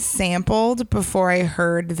Chain sampled before I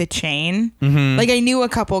heard the Chain. Like I knew a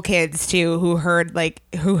couple kids too who heard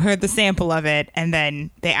the sample of it, and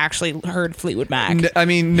then they actually heard Fleetwood Mac. I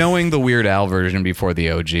mean, knowing the Weird Al version before the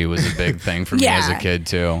OG was a big thing for me as a kid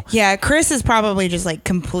too. Yeah, Chris is probably just like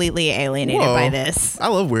completely alienated Whoa. by this. I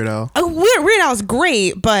love Weird Al. Oh, Weird Al's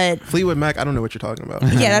great, but Fleetwood Mac, I don't know what you're talking about.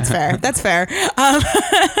 yeah, that's fair. That's fair.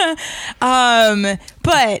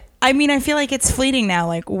 But I mean, I feel like it's fleeting now.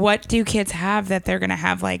 Like, what do kids have that they're gonna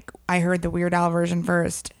have? Like, I heard the Weird Al version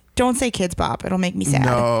first. Don't say Kids Bop. It'll make me sad.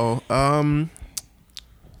 No. I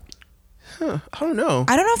don't know.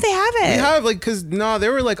 I don't know if they have it. They have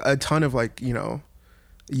there were like a ton of like,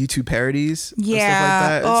 YouTube parodies. And stuff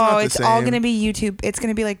like that. It's all gonna be YouTube. It's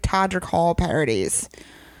gonna be like Todrick Hall parodies.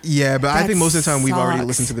 Yeah, but I That think most of the time we've already sucks.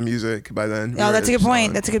 listened to the music by then. Oh, that's a good point.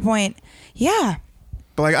 So- That's a good point. Yeah.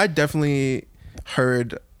 But like I definitely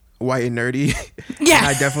heard White and Nerdy. Yeah. And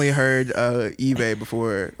I definitely heard eBay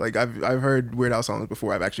before. Like I've heard Weird Al songs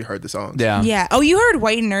before I've actually heard the songs. Yeah. Yeah. Oh, you heard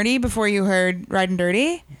White and Nerdy before you heard Riding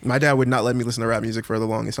Dirty? My dad would not let me listen to rap music for the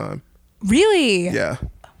longest time. Really? Yeah.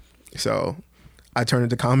 So I turned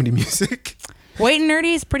into comedy music. White and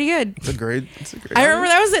Nerdy is pretty good. It's a great I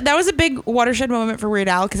remember that was a big watershed moment for Weird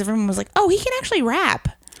Al because everyone was like, "Oh, he can actually rap."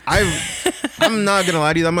 I'm not gonna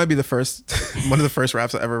lie to you, that might be one of the first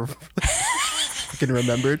raps I ever fucking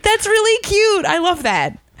remembered. That's really cute. I love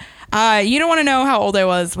that. You don't want to know how old I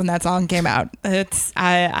was when that song came out.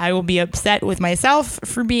 I will be upset with myself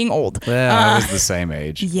for being old. Yeah, I was the same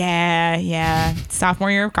age. Yeah. Sophomore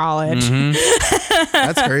year of college.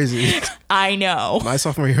 That's crazy. I know. My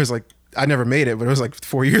sophomore year was like I never made it, but it was like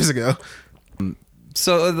 4 years ago.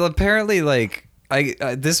 So apparently, like,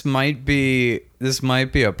 this might be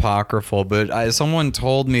apocryphal, but someone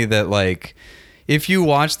told me that like if you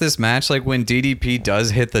watch this match, like when DDP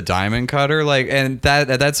does hit the diamond cutter, like, and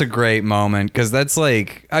that's a great moment because that's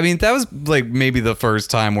like, I mean, that was like maybe the first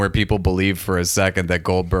time where people believed for a second that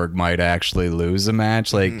Goldberg might actually lose a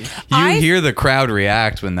match. Like you hear the crowd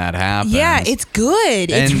react when that happens. Yeah, it's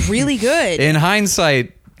good. It's And really good. In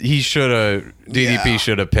hindsight, DDP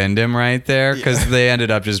should have pinned him right there because they ended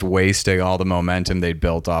up just wasting all the momentum they'd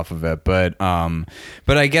built off of it. But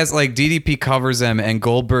I guess like DDP covers him and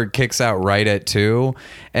Goldberg kicks out right at 2.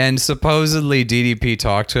 And supposedly DDP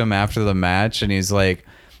talked to him after the match and he's like,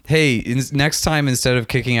 hey, next time instead of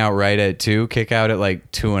kicking out right at 2, kick out at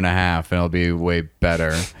like 2.5 and it'll be way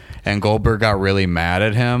better. And Goldberg got really mad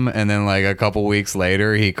at him. And then like a couple weeks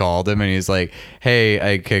later, he called him and he's like, hey,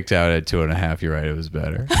 I kicked out at 2.5. You're right. It was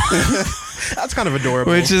better. That's kind of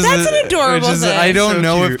adorable. That's an adorable thing. I don't So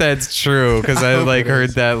know cute. if that's true because I like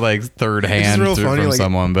heard that like third hand real funny, from like-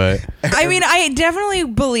 someone, but I mean, I definitely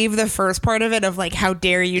believe the first part of it of like, how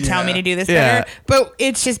dare you tell me to do this Yeah. better? But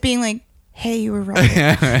it's just being like, hey, you were right.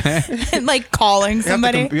 And like calling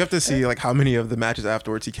somebody. You have to see like how many of the matches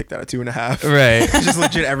afterwards he kicked out at 2.5. right. It's just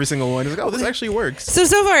legit every single one. It's like, oh, this actually works. So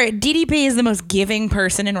far, DDP is the most giving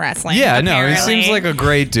person in wrestling. Yeah, no, he apparently. seems like a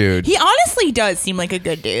great dude. He honestly does seem like a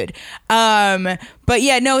good dude. But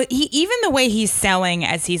yeah, no, even the way he's selling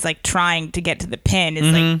as he's like trying to get to the pin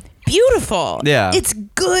is like beautiful. Yeah. It's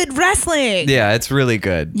good wrestling. Yeah, it's really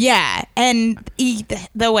good. Yeah, and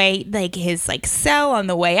the way like his like sell on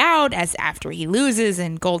the way out as after he loses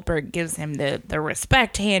and Goldberg gives him the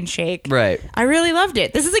respect handshake. Right. I really loved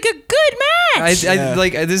it. This is like a good match. I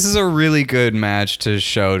like this is a really good match to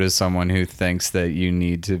show to someone who thinks that you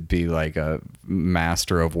need to be like a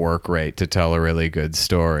master of work rate to tell a really good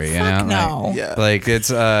story. You know, no. Like, Yeah. like it's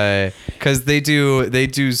because they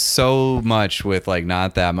do so much with like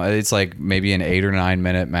not that much. It's like maybe an 8 or 9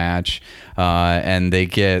 minute match, and they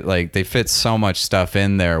fit so much stuff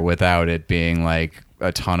in there without it being like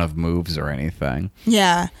a ton of moves or anything.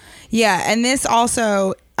 Yeah. And this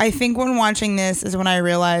also, I think when watching this is when I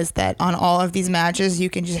realized that on all of these matches, you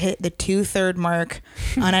can just hit the 2/3 mark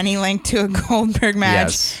on any link to a Goldberg match.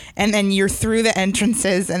 Yes. And then you're through the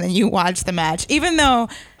entrances and then you watch the match, even though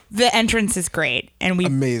the entrance is great. And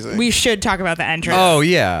Amazing. we should talk about the entrance. Oh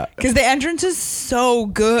yeah. Because the entrance is so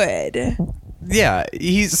good. Yeah,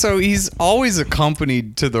 he's always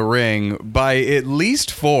accompanied to the ring by at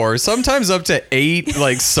least 4, sometimes up to 8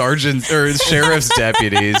 like sergeants or sheriff's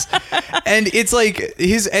deputies. And it's like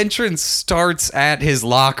his entrance starts at his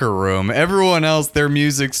locker room. Everyone else, their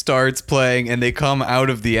music starts playing and they come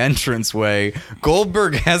out of the entranceway.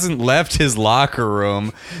 Goldberg hasn't left his locker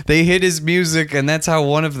room. They hit his music and that's how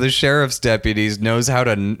one of the sheriff's deputies knows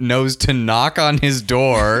to knock on his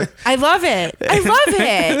door. I love it.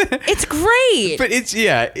 It's great. But it's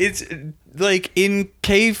like in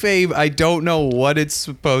kayfabe, I don't know what it's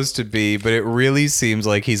supposed to be, but it really seems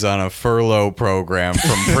like he's on a furlough program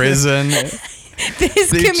from prison. His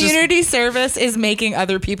They just- community service is making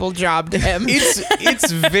other people job to him.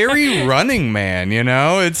 It's very Running Man, you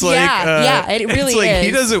know? It's like Yeah, it really it's like he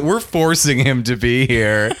is. doesn't we're forcing him to be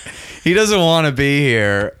here. He doesn't want to be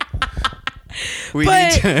here. We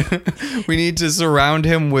need to surround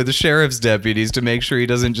him with sheriff's deputies to make sure he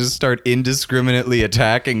doesn't just start indiscriminately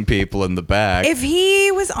attacking people in the back. If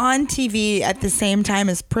he was on TV at the same time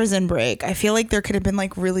as Prison Break, I feel like there could have been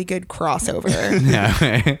like really good crossover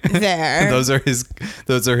Yeah. there. Those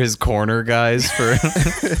are his corner guys for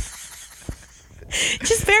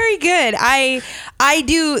Just very good. I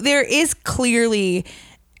do. There is clearly,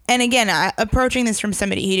 and again, approaching this from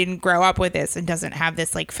somebody who didn't grow up with this and doesn't have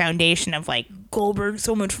this like foundation of like Goldberg's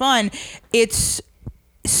so much fun. It's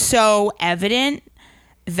so evident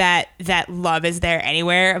that love is there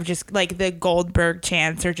anywhere, of just like the Goldberg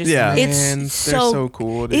chants are just Yeah. it's Man, they're so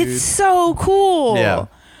cool, dude. It's so cool. Yeah.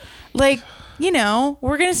 Like, you know,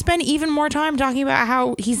 we're gonna spend even more time talking about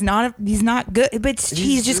how he's not good, but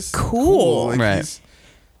he's just cool. Like, Right.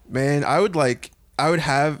 Man, I would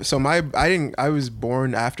have, so I was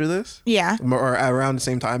born after this. Yeah. Or around the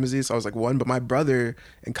same time as these. So I was like 1, but my brother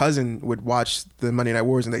and cousin would watch the Monday Night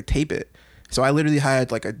Wars and they tape it. So I literally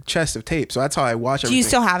had like a chest of tape. So that's how I watch everything. Do you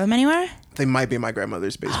still have him anywhere? They might be in my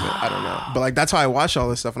grandmother's basement. I don't know. But like that's how I watched all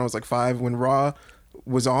this stuff when I was like 5. When Raw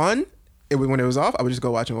was on, when it was off, I would just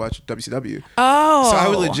go watch WCW. Oh. So I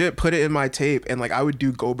would legit put it in my tape and like I would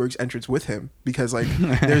do Goldberg's entrance with him because like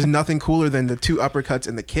there's nothing cooler than the 2 uppercuts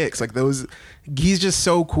and the kicks. Like those, he's just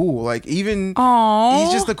so cool. Like even Aww.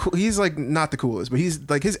 he's just he's like not the coolest, but he's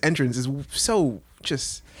like his entrance is so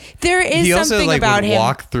just. There is he also something like about would him.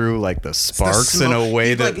 walk through like the the sparks in smoke. a way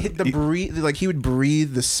He'd, that like hit the breathe, like he would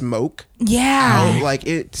breathe the smoke Yeah. out. Like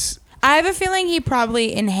it's. I have a feeling he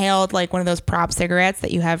probably inhaled like one of those prop cigarettes that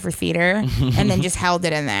you have for theater and then just held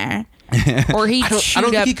it in there. Or he I chewed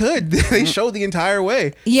don't up. think he could. They showed the entire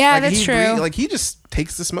way. Yeah, Like, that's he true. like he just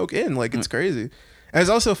takes the smoke in. Like it's crazy. And it's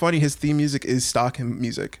also funny. His theme music is stock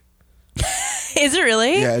music. Is it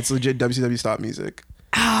really? Yeah, it's legit WCW stock music.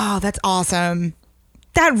 Oh, that's awesome.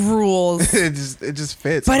 That rules. it just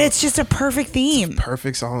fits. But it's just a perfect theme.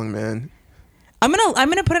 perfect song, man. I'm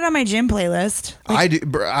gonna put it on my gym playlist. I do.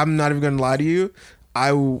 I'm not even gonna lie to you.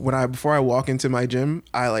 Before I walk into my gym,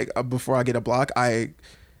 before I get a block, I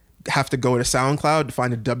have to go to SoundCloud to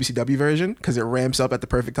find a WCW version because it ramps up at the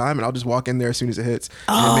perfect time, and I'll just walk in there as soon as it hits.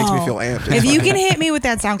 And it makes me feel amped. If you can hit me with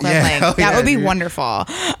that SoundCloud Yeah, link, hell that yeah, would be dude. wonderful.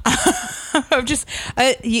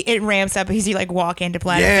 It ramps up because you like walk into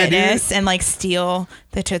Planet Yeah, dude. Fitness and like steal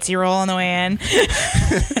the Tootsie Roll on the way in.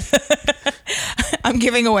 I'm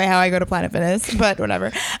giving away how I go to Planet Fitness, but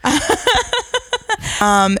whatever.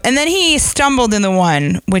 And then he stumbled in the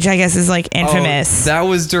one, which I guess is like infamous. Oh, that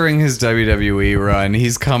was during his WWE run.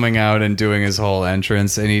 He's coming out and doing his whole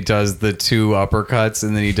entrance, and he does the 2 uppercuts,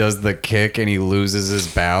 and then he does the kick, and he loses his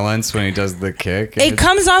balance when he does the kick. It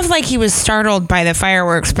comes off like he was startled by the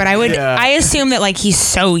fireworks, but Yeah. I assume that like he's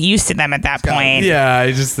so used to them at that point.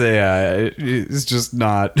 It's just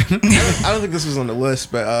not. I don't think this was on the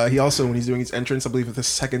list, but he also, when he's doing his entrance, I believe it's the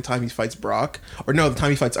second time he fights Brock, or no, the time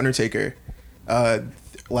he fights Undertaker.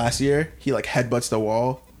 Last year, he like headbutts the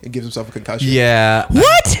wall and gives himself a concussion. Yeah.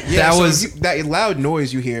 What? Yeah, That so was- that loud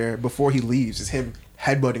noise you hear before he leaves is him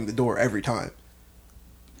headbutting the door every time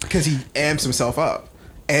because he amps himself up.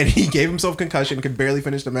 And he gave himself a concussion, could barely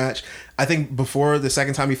finish the match. I think before the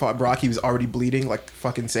second time he fought Brock, he was already bleeding like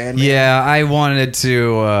fucking Sandman. Yeah, I wanted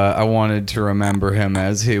to remember him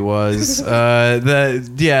as he was.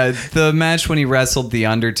 The match when he wrestled the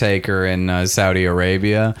Undertaker in Saudi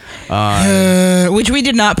Arabia. Which we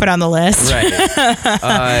did not put on the list. Right.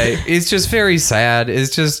 It's just very sad.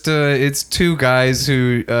 It's just it's 2 guys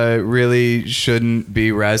who really shouldn't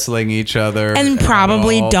be wrestling each other And at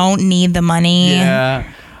probably all. don't need the money. Yeah.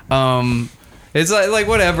 It's like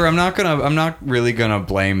whatever. I'm not really gonna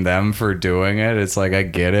blame them for doing it. It's like I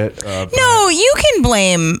get it. But No, you can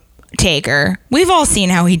blame Taker. We've all seen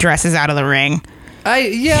how he dresses out of the ring.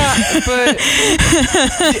 but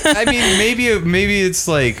I mean maybe it's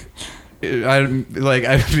like I'd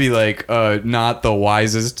be like not the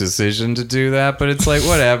wisest decision to do that, but it's like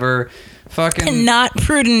whatever. Fucking Not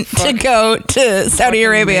prudent to go to Saudi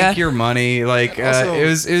Arabia. Make your money. Like Also- it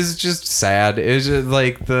was just sad. It was just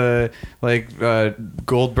like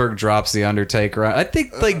Goldberg drops the Undertaker. I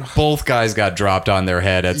think like both guys got dropped on their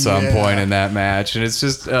head at some Yeah. point in that match, and it's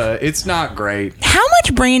just it's not great. How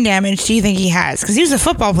much brain damage do you think he has? Because he was a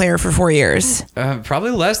football player for 4 years.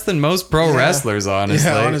 Probably less than most pro wrestlers, honestly.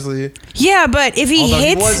 Yeah, honestly. Yeah, but if he Although he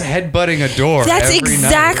hits... was headbutting a door. That's every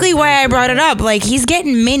exactly night. why I brought it up. Like, he's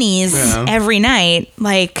getting minis Yeah. every night.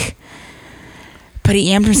 Like, but but he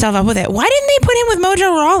amped himself up with it. Why didn't they put him with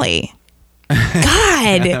Mojo Rawley?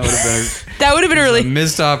 God, that would have been a really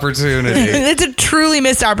missed opportunity. It's a truly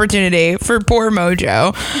missed opportunity for poor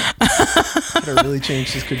Mojo. Could have really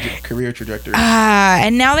changed his career trajectory.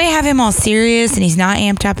 And now they have him all serious, and he's not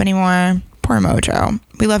amped up anymore. Poor Mojo.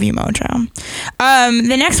 We love you, Mojo.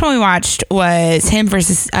 The next one we watched was him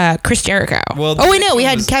versus Chris Jericho. Well, oh, wait, no, we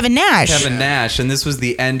had Kevin Nash. Kevin Nash, and this was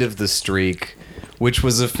the end of the streak, which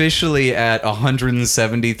was officially at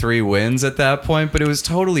 173 wins at that point, but it was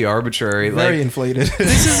totally arbitrary. Very inflated.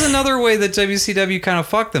 This is another way that WCW kind of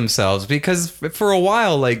fucked themselves, because for a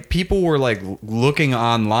while, like, people were like looking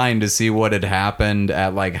online to see what had happened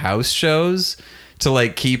at like house shows to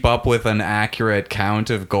like keep up with an accurate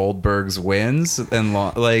count of Goldberg's wins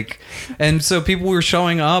and so people were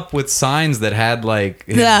showing up with signs that had like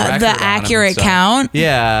his record the on them accurate and stuff. count.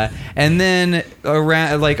 Yeah, and then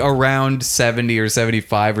around 70 or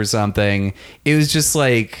 75 or something, it was just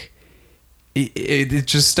like it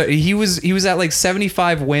just he was at like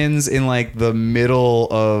 75 wins in like the middle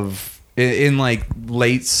of in like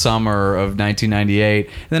late summer of 1998,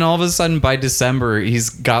 and then all of a sudden by December he's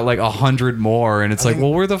got like 100 more, and it's like,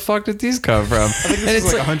 well, where the fuck did these come from? I think this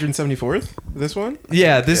was like 174th. This one.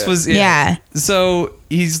 Was so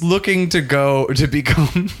he's looking to become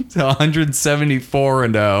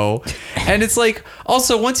 174-0, and it's like,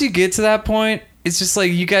 also once you get to that point, it's just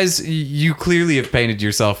like, you clearly have painted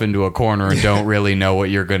yourself into a corner and don't really know what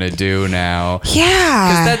you're gonna do now. Yeah,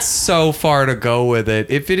 because that's so far to go with it.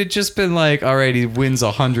 If it had just been like, all right, he wins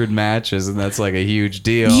 100 matches and that's like a huge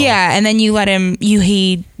deal. Yeah, and then you let him.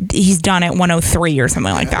 He's done at 103 or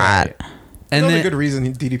something like that. Right. And Another then, good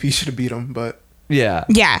reason DDP should have beat him, but Yeah,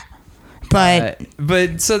 but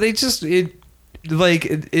so they just it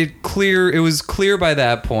was clear by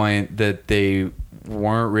that point that they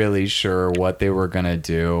weren't really sure what they were gonna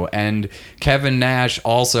do, and Kevin Nash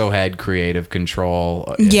also had creative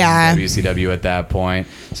control in WCW at that point,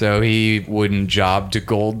 so he wouldn't job to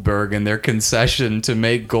Goldberg, and their concession to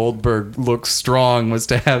make Goldberg look strong was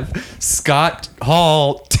to have Scott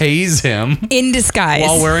Hall tase him in disguise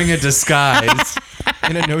while wearing a disguise.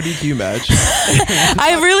 in a no DQ match.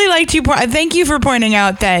 I really liked you. Thank you for pointing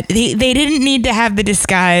out that they didn't need to have the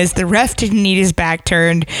disguise. The ref didn't need his back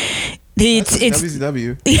turned. It's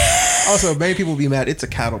WCW. Also, many people will be mad. It's a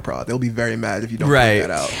cattle prod. They'll be very mad if you don't point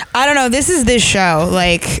that out. I don't know. This is this show.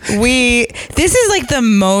 Like this is like the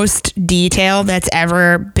most detail that's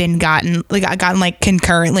ever been gotten like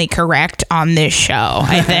concurrently correct on this show.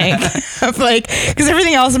 I think. Like, because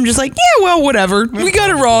everything else, I'm just like, yeah, well, whatever. We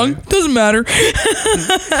got it wrong. Doesn't matter.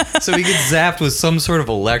 So he gets zapped with some sort of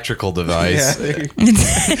electrical device. Yeah.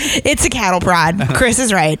 It's a cattle prod. Chris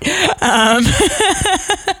is right.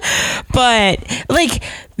 But like,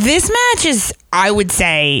 this match is, I would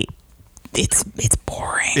say, it's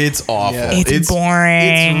boring. It's awful. Yeah. It's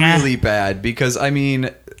boring. It's really bad, because I mean,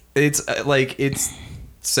 it's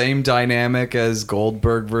same dynamic as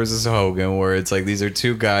Goldberg versus Hogan, where it's like these are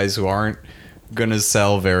two guys who aren't gonna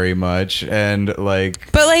sell very much, and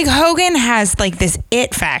like, but like Hogan has like this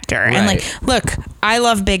it factor, and like, look, I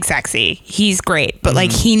love Big Sexy. He's great, but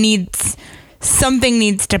like something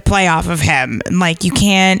needs to play off of him. And like, you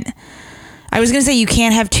can't. I was gonna say you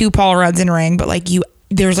can't have two Paul Rudds in a ring, but like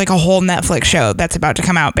there's like a whole Netflix show that's about to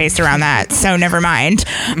come out based around that. So never mind.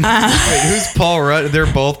 Wait, who's Paul Rudd?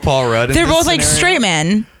 They're both Paul Rudd. They're both like straight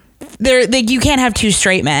men. They're like, you can't have two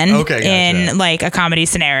straight men in like a comedy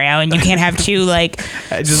scenario, and you can't have two like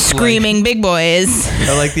screaming big boys.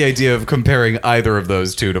 I like the idea of comparing either of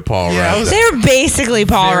those two to Paul Rudd. They're basically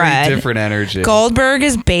Paul Rudd. Different energy. Goldberg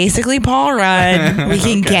is basically Paul Rudd. We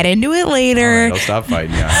can get into it later. All right, I'll stop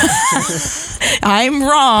fighting you. I'm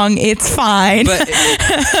wrong. It's fine. But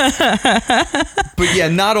yeah,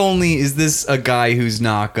 not only is this a guy who's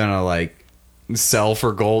not gonna like sell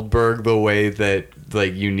for Goldberg the way that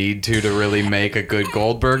like you need to really make a good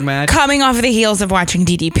Goldberg match. Coming off of the heels of watching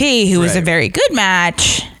DDP, who was a very good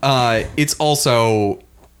match. It's also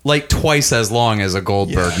like twice as long as a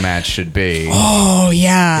Goldberg match should be. Oh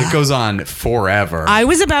yeah. It goes on forever. I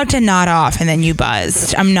was about to nod off and then you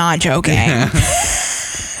buzzed. I'm not joking.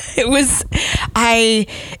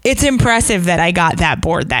 It's impressive that I got that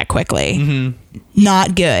bored that quickly. Mm-hmm.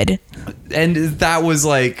 Not good. And that was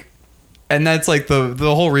like, and that's like the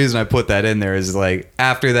whole reason I put that in there is like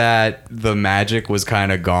after that the magic was kind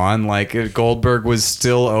of gone. Like Goldberg was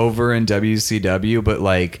still over in WCW, but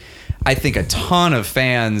like I think a ton of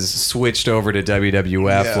fans switched over to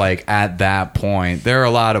WWF Yeah. like at that point. There are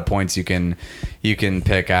a lot of points you can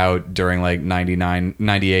pick out during like 99,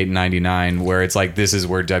 98, 99 where it's like this is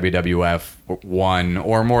where WWF won,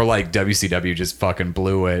 or more like WCW just fucking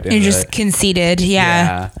blew it. You just conceded.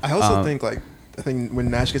 Yeah. I also think when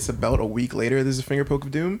Nash gets the belt a week later, there's a finger poke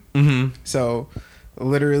of doom. Mm-hmm. So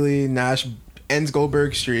literally Nash ends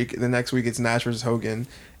Goldberg's streak. The next week it's Nash versus Hogan,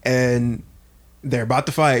 and they're about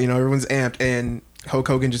to fight. You know, everyone's amped, and Hulk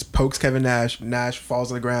Hogan just pokes Kevin Nash. Nash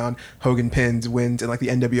falls on the ground. Hogan pins, wins, and like the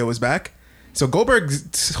NWO is back. So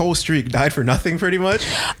Goldberg's whole streak died for nothing, pretty much.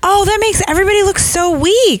 Oh, that makes everybody look so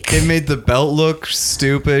weak. It made the belt look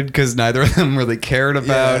stupid because neither of them really cared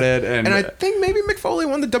about it. And I think maybe Mick Foley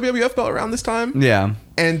won the WWF belt around this time. yeah.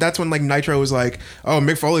 And that's when like Nitro was like, oh,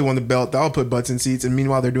 Mick Foley won the belt. That'll put butts in seats. And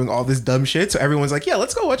meanwhile, they're doing all this dumb shit. So everyone's like, yeah,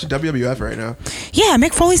 let's go watch WWF right now. Yeah,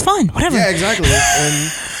 Mick Foley's fun. Whatever. Yeah, exactly.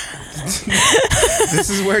 And this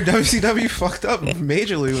is where WCW fucked up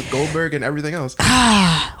majorly with Goldberg and everything else.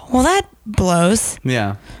 Well, that blows.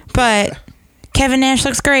 Yeah. But Kevin Nash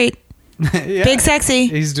looks great. Yeah. Big sexy.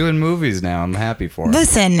 He's doing movies now. I'm happy for him.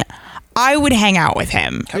 Listen, I would hang out with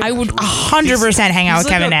him. I would 100% hang out He's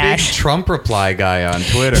with like Kevin a Nash. big Trump reply guy on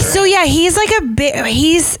Twitter. So yeah, he's like a bit.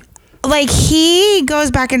 He's like he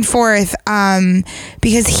goes back and forth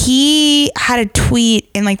because he had a tweet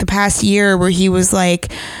in like the past year where he was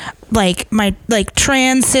like my like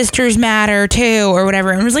trans sisters matter too or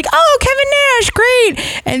whatever, and was like, oh, Kevin Nash,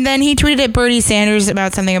 great. And then he tweeted at Bernie Sanders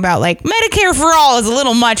about something about like Medicare for all is a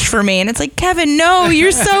little much for me, and it's like, Kevin, no,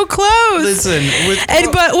 you're so close. Listen,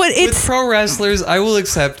 with pro wrestlers, I will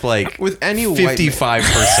accept like With any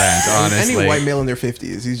 55%. Honestly, any white male in their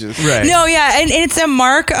 50s, he's just right. No, yeah, and it's a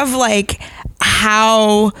mark of like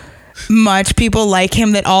how much people like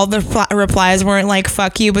him that all the replies weren't like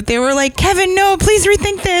fuck you, but they were like, Kevin, no, please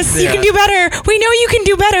rethink this. You Yeah. can do better. We know you can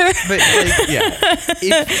do better. But like, yeah,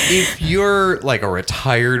 if you're like a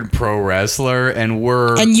retired pro wrestler and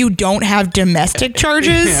And you don't have domestic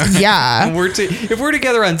charges, yeah. and if we're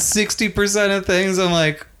together on 60% of things, I'm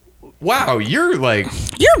like, wow, you're like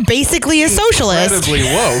You're basically a socialist. incredibly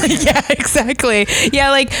woke. Yeah, exactly. Yeah,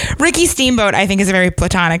 like Ricky Steamboat, I think, is a very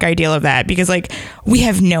platonic ideal of that because, like, we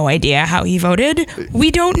have no idea how he voted. We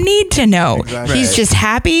don't need to know. Exactly. He's just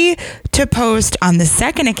happy to post on the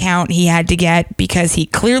second account he had to get because he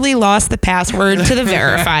clearly lost the password to the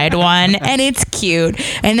verified one, and it's cute.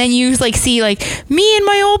 And then you like see like me and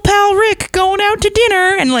my old pal Rick going out to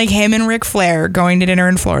dinner, and like him and Ric Flair going to dinner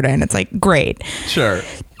in Florida, and it's like great. Sure.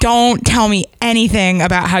 Don't tell me anything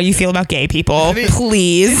about how you feel about gay people,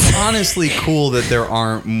 please. It's honestly cool that there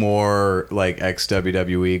aren't more like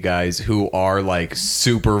ex-WWE guys who are like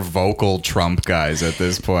super vocal Trump guys at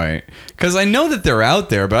this point. Because I know that they're out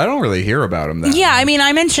there, but I don't really hear about them that Yeah, much. I mean,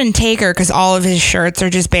 I mentioned Taker because all of his shirts are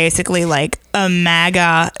just basically like a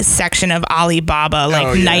MAGA section of Alibaba, like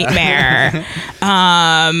Oh, yeah. nightmare.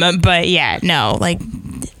 But yeah, no, like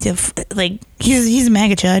he's a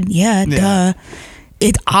MAGA chud. Yeah, duh.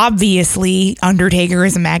 It's obviously Undertaker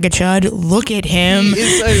is a MAGA chud. Look at him. He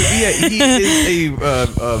is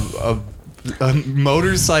a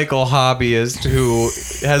motorcycle hobbyist who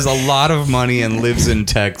has a lot of money and lives in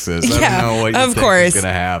Texas. I don't know what you of think course, is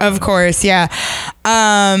gonna happen. Of course, yeah.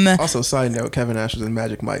 Also, side note, Kevin Nash was in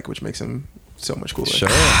Magic Mike, which makes him so much cooler. Sure.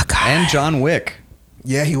 Oh, God. And John Wick.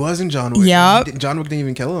 Yeah, he was in John Wick. Yup. John Wick didn't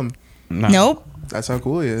even kill him. No. Nope. That's how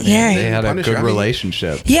cool he is. Yeah. They had a Punisher, good I mean,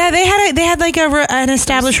 relationship. Yeah, they had like an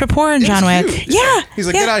established rapport in it was John Wick. cute. Yeah. He's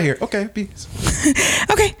like, yeah. get out of here. Okay, peace.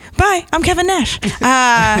 Okay, bye. I'm Kevin Nash.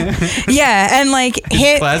 Yeah, and like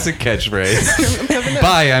hit. Classic catchphrase.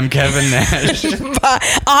 Bye, I'm Kevin Nash.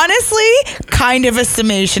 Honestly, kind of a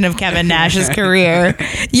summation of Kevin Nash's career.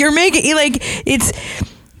 You're making like it's.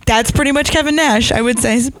 That's pretty much Kevin Nash, I would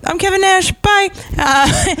say. I'm Kevin Nash. Bye.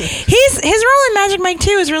 His role in Magic Mike 2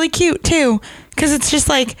 is really cute too. Because it's just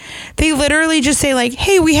like, they literally just say like,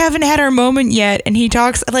 hey, we haven't had our moment yet. And he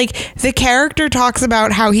talks, like, the character talks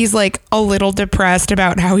about how he's like a little depressed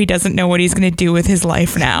about how he doesn't know what he's going to do with his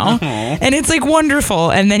life now. And it's like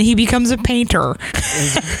wonderful. And then he becomes a painter.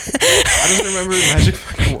 I don't remember Magic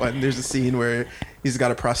Mike 1. There's a scene where he's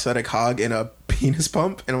got a prosthetic hog and a penis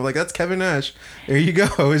pump. And I'm like, that's Kevin Nash. There you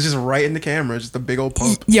go. It's just right in the camera. It's just a big old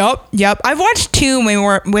pump. Yep. I've watched 2 way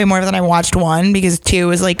more than I watched 1 because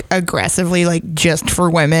 2 is like aggressively like just for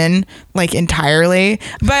women, like entirely.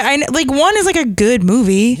 But I like 1 is like a good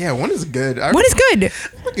movie. Yeah, 1 is good. 1 is good.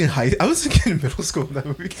 I was in middle school when that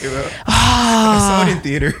movie came out. I saw it in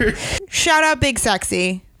theater. Shout out Big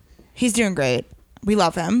Sexy. He's doing great. We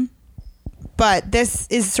love him. But this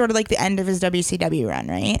is sort of like the end of his WCW run,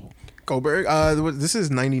 right? Goldberg. This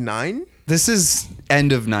is 99, This is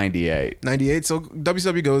end of 98. 98. So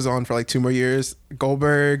WCW goes on for like 2 more years.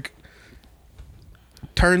 Goldberg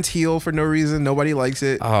turns heel for no reason. Nobody likes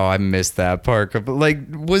it. Oh, I missed that part. But like,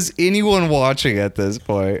 was anyone watching at this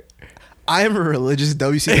point? I am a religious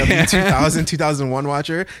WCW 2000, 2001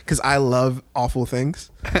 watcher because I love awful things.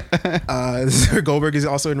 Goldberg is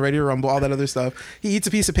also in Ready to Rumble, all that other stuff. He eats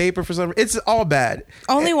a piece of paper for some. It's all bad.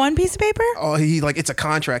 Only one piece of paper? Oh, it's a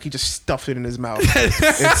contract. He just stuffed it in his mouth.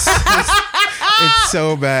 It's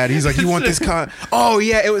so bad. He's like, you want this Oh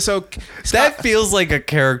yeah, it was so. That feels like a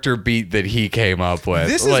character beat that he came up with.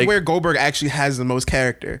 This is where Goldberg actually has the most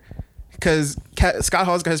character, because Scott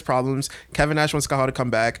Hall's got his problems. Kevin Nash wants Scott Hall to come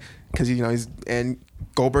back because and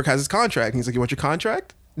Goldberg has his contract. And he's like, you want your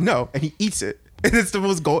contract? No, and he eats it. And it's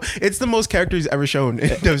the most character he's ever shown in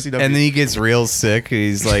WCW. And then he gets real sick.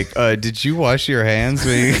 Did you wash your hands?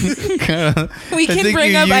 We can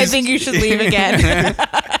bring up. I think you should leave again.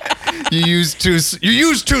 You used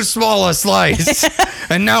too small a slice,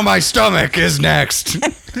 and now my stomach is next.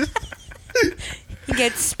 He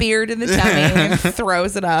gets speared in the tummy and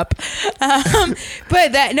throws it up.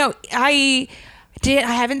 But I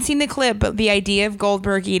haven't seen the clip, but the idea of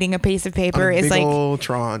Goldberg eating a piece of paper is like old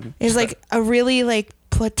Tron. Is like a really like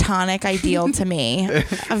platonic ideal to me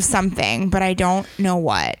of something, but I don't know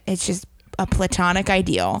what. It's just a platonic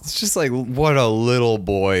ideal. It's just like what a little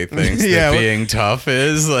boy thinks that being tough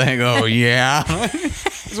is. Like, oh yeah.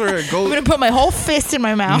 I'm gonna put my whole fist in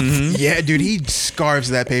my mouth. Mm-hmm. Yeah, dude, he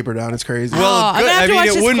scarves that paper down. It's crazy. Well, good. I mean,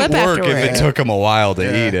 it wouldn't work if it took him a while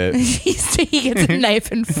to eat it. He gets a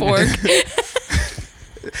knife and fork.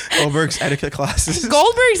 Goldberg's etiquette classes.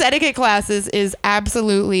 Goldberg's etiquette classes is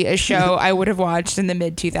absolutely a show I would have watched in the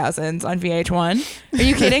mid 2000s on VH1. Are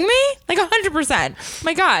you kidding me? Like 100%.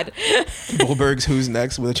 My God. Goldberg's Who's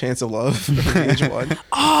Next with a Chance of Love. VH1.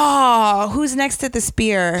 Oh, who's next at the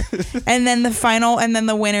spear? And then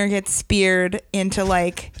the winner gets speared into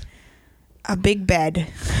like a big bed.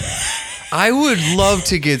 I would love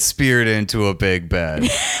to get speared into a big bed.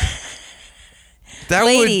 That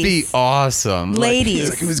would be awesome.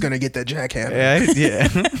 Ladies. Like, who's going to get that jackhammer? Yeah.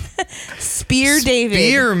 Spear David.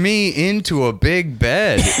 Spear me into a big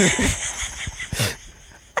bed.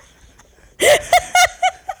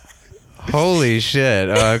 Holy shit.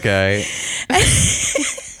 Okay.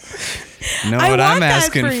 Know what I'm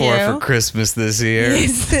asking for Christmas this year?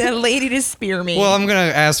 Is a lady to spear me. Well, I'm going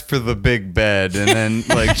to ask for the big bed and then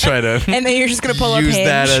like try to and then you're just going to pull up use Hinge.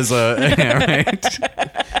 that as right?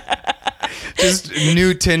 Just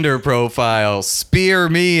new Tinder profile. Spear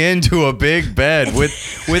me into a big bed with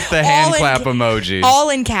the hand clap emoji. All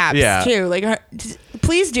in caps too. Like,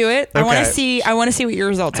 please do it. Okay. I want to see what your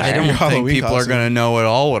results are. I don't think people are going to know at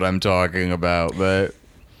all what I'm talking about, but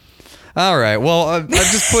all right. Well, I'm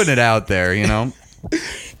just putting it out there, you know.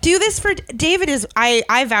 Do this for David.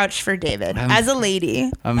 I vouch for David as a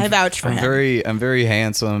lady. I vouch for him. I'm very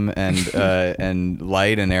handsome and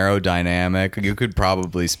light and aerodynamic. You could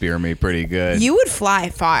probably spear me pretty good. You would fly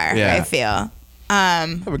far. Yeah. I feel.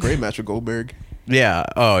 I have a great match with Goldberg. Yeah.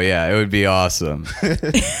 Oh yeah. It would be awesome.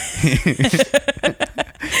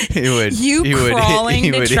 He would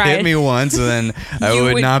hit me once, and then I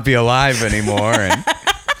would not be alive anymore. And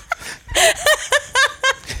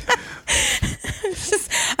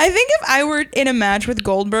I think if I were in a match with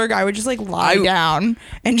Goldberg, I would just like lie down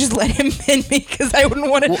and just let him pin me because I wouldn't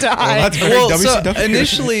want to die. So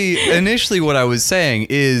initially, what I was saying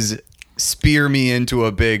is spear me into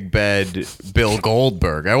a big bed, Bill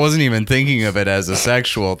Goldberg. I wasn't even thinking of it as a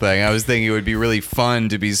sexual thing. I was thinking it would be really fun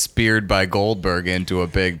to be speared by Goldberg into a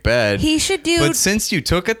big bed. He should do. But since you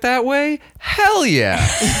took it that way, hell yeah.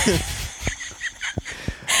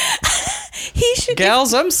 He should.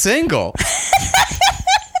 Gals, I'm single.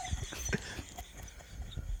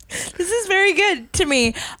 This is very good to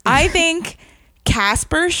me. I think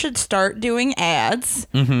Casper should start doing ads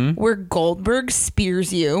where Goldberg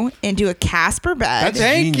spears you into a Casper bed.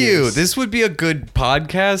 Thank you. This would be a good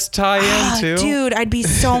podcast tie-in too. Dude, I'd be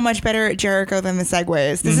so much better at Jericho than the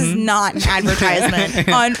segues. This is not an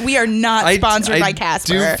advertisement. We are not sponsored by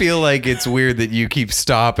Casper. I do feel like it's weird that you keep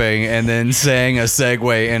stopping and then saying a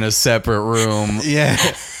segue in a separate room. Yeah.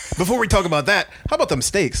 Before we talk about that, how about them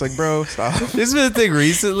steaks? Like, bro, stop. This has been a thing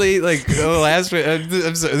recently. Like last week,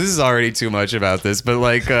 this is already too much about this, but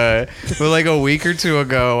like a week or two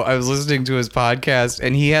ago, I was listening to his podcast,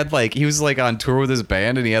 and he was on tour with his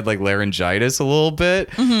band, and he had like laryngitis a little bit.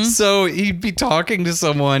 So he'd be talking to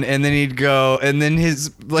someone, and then he'd go, and then his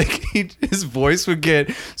voice would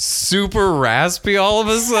get super raspy all of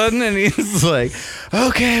a sudden, and he's like,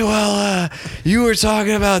 okay, well, you were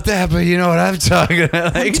talking about that, but you know what I'm talking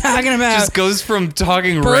about? Like, talking about just goes from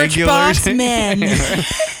talking regular. Birchbox Men.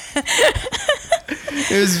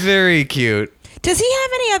 It was very cute. Does he have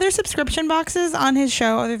any other subscription boxes on his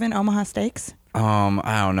show other than Omaha Steaks?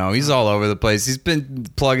 I don't know. He's all over the place. He's been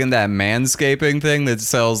plugging that manscaping thing that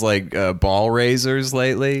sells like ball razors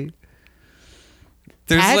lately.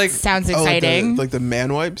 There's That like sounds Oh, exciting. like the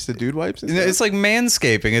man wipes, the dude wipes. And it's stuff? like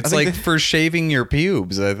manscaping. It's I think like for shaving your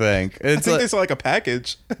pubes. I think I it's think like, they sell like a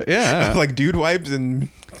package. yeah, like dude wipes and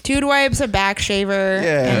Dude wipes, a back shaver,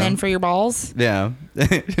 Yeah. and then for your balls. yeah.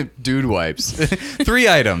 Dude wipes. 3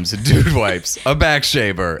 items: dude wipes, a back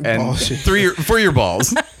shaver, and Ball shaver. 3 for your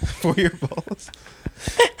balls. for your balls.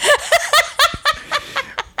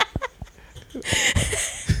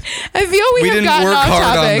 I feel we, We have didn't gotten work off hard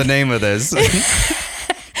topic. on the name of this.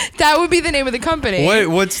 That would be the name of the company.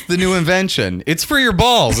 What's the new invention? It's for your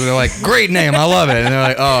balls. And they're like, great name, I love it. And they're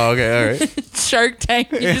like, oh, okay, all right. Shark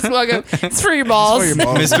Tank. You just walk up. It's for your balls. For your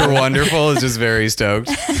balls. Mr. Wonderful is just very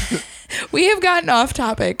stoked. We have gotten off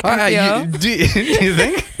topic. I feel. Do you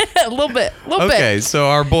think? A little bit. A little Okay, bit. so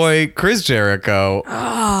our boy Chris Jericho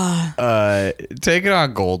taking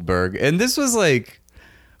on Goldberg. And this was like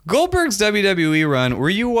Goldberg's WWE run. Were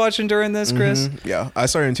you watching during this, Chris? Yeah, I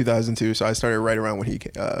started in 2002, so I started right around when he.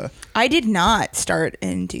 I did not start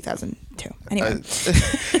in 2002. Anyway.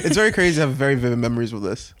 It's very crazy to have very vivid memories with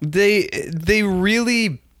this. They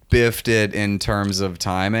really biffed it in terms of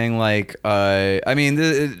timing. Like, I mean,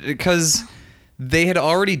 because they had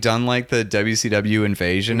already done like the WCW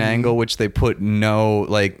invasion angle, which they put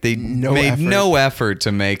made no effort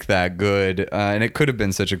to make that good, and it could have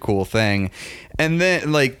been such a cool thing. And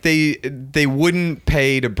then like they wouldn't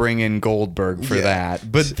pay to bring in Goldberg for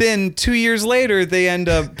that, but then 2 years later they end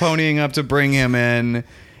up ponying up to bring him in.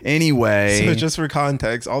 Anyway, So just for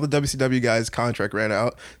context, all the WCW guys' contract ran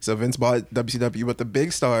out. So Vince bought WCW, but the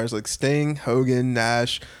big stars like Sting, Hogan,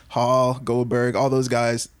 Nash, Hall, Goldberg, all those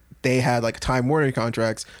guys, they had like Time Warner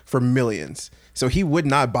contracts for millions. So he would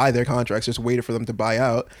not buy their contracts, just waited for them to buy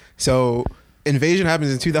out. So Invasion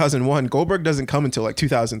happens in 2001. Goldberg doesn't come until like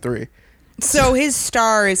 2003. So his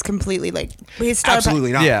star is completely like his star.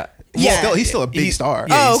 Absolutely not. Yeah. Yeah. He's still a big star.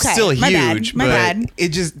 Yeah, Oh, he's okay. still My bad. huge, My but bad. It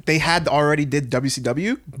just they had already did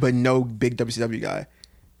WCW, but no big WCW guy.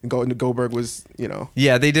 And Goldberg was,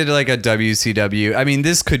 Yeah, they did like a WCW. I mean,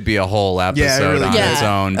 this could be a whole episode really on could. its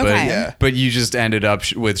own, but Okay. Yeah. but you just ended up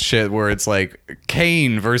with shit where it's like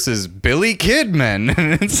Kane versus Billy Kidman.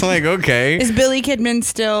 It's like, okay. Is Billy Kidman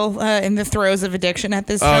still in the throes of addiction at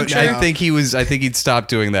this juncture? I think he'd stopped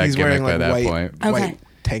doing that he's gimmick wearing by like that Okay. point. white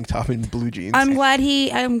tank top and blue jeans. I'm glad he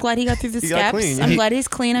got through the He got steps. clean. I'm glad he's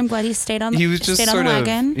clean. I'm glad he stayed on. He was just stayed on sort the of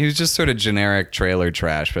wagon. he was just sort of generic trailer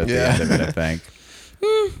trash at the Yeah. end of it, I think.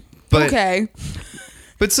 But Okay.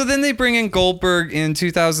 But so then they bring in Goldberg in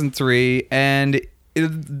 2003, and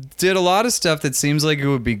it did a lot of stuff that seems like it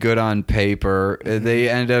would be good on paper. They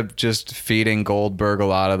end up just feeding Goldberg a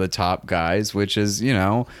lot of the top guys, which is,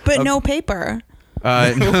 But no paper.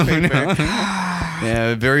 no.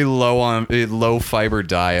 Yeah, very low fiber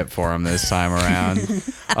diet for him this time around.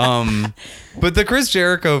 But the Chris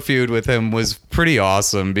Jericho feud with him was pretty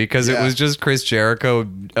awesome because it Yeah. was just Chris Jericho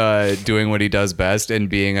doing what he does best and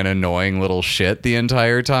being an annoying little shit the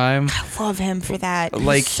entire time. I love him for that. He's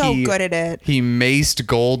Like so he- good at it. He maced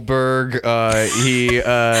Goldberg. I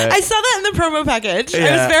saw that in the promo package. I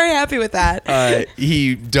Yeah. was very happy with that.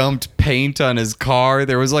 He dumped paint on his car.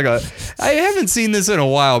 There was like I haven't seen this in a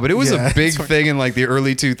while, but it was Yeah, a big it's funny. thing in like the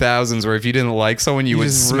early 2000s where if you didn't like someone, you would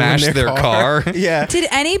just ruin smash their car. Yeah. Did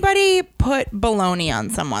anybody put bologna on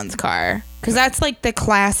someone's car? Because that's like the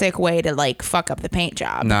classic way to like fuck up the paint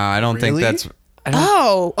job. No, I don't think Really? that's. I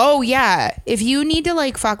don't, Oh yeah. If you need to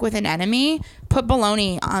like fuck with an enemy, put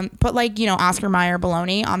bologna on. Put like Oscar Mayer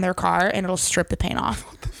bologna on their car, and it'll strip the paint off.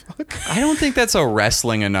 I don't think that's a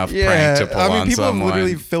wrestling enough prank Yeah. to pull I mean, on people have someone.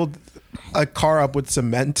 literally filled a car up with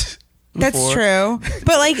cement. That's before. true.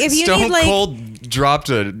 But like if you Stone need like Cold dropped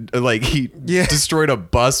he Yeah. destroyed a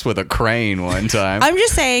bus with a crane one time. I'm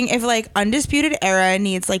just saying, if like Undisputed Era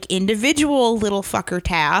needs like individual little fucker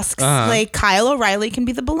tasks, like Kyle O'Reilly can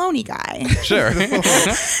be the baloney guy. Sure.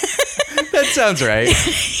 That sounds right.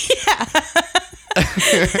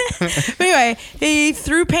 But anyway, they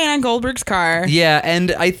threw paint on Goldberg's car. Yeah,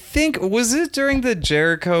 and I think was it during the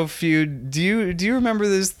Jericho feud? Do you remember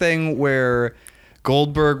this thing where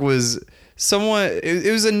Goldberg was someone?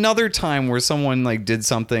 It was another time where someone like did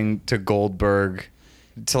something to Goldberg,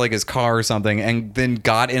 to like his car or something, and then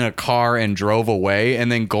got in a car and drove away,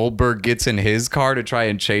 and then Goldberg gets in his car to try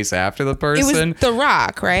and chase after the It person. was The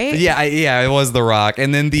Rock, right? Yeah, it was The Rock.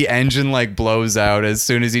 And then the engine like blows out as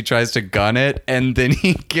soon as he tries to gun it, and then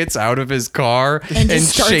he gets out of his car and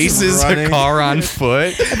just starts chases a running. car on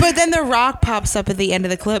foot. But then The Rock pops up at the end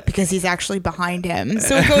of the clip because he's actually behind him.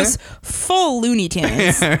 So it goes full Looney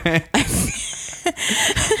Tunes.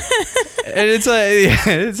 And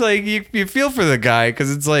it's like you feel for the guy,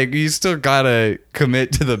 because it's like you still gotta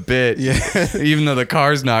commit to the bit, even though the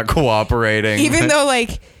car's not cooperating. Even though,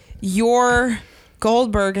 like, you're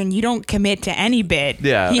Goldberg and you don't commit to any bit.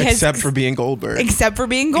 Yeah. Except for being Goldberg. Except for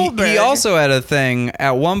being Goldberg. He also had a thing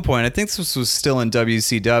at one point, I think this was still in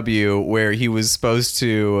WCW, where he was supposed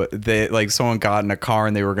to, someone got in a car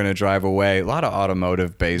and they were going to drive away. A lot of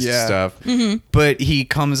automotive based stuff. Mm-hmm. But he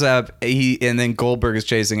comes up, and then Goldberg is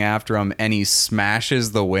chasing after him, and he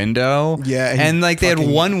smashes the window. Yeah, And like they had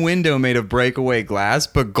fucking- one window made of breakaway glass,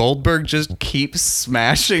 but Goldberg just keeps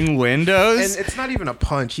smashing windows. And it's not even a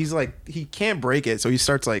punch. He's like, he can't break it. So he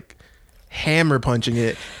starts like hammer punching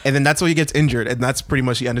it. And then that's why he gets injured. And that's pretty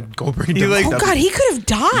much the end of Goldberg. He, like- Oh, God, he could have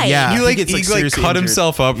died. Yeah. he I like think it's, he seriously cut injured.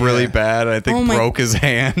 himself up really Yeah. bad. I think Oh my- broke his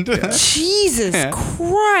hand. Jesus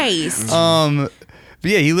Christ. But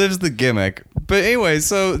yeah, he lives the gimmick. But anyway,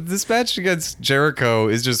 so this match against Jericho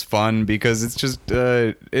is just fun because it's just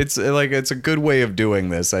it's a good way of doing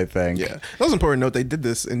this, I think. Yeah. That was an important note. They did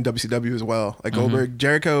this in WCW as well. Like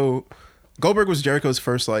Mm-hmm. Goldberg was Jericho's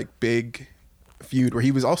first like big feud where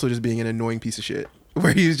he was also just being an annoying piece of shit.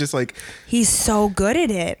 Where he was just like, He's so good at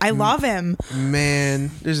it. I love him. man,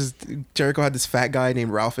 Jericho had this fat guy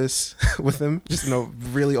named Ralphus with him. Just a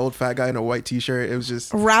really old fat guy in a white t-shirt. It was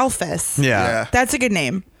just Ralphus. Yeah. That's a good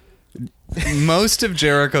name. Most of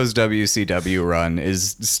Jericho's WCW run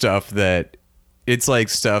is stuff that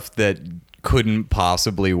couldn't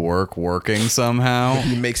possibly working somehow.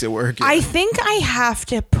 he makes it work. I think I have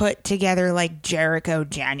to put together like Jericho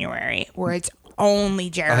January, where it's only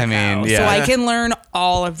Jericho. I mean, So yeah. I can learn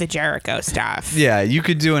all of the Jericho stuff. Yeah, you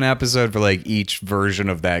could do an episode for like each version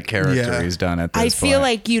of that character Yeah. he's done at this I point. feel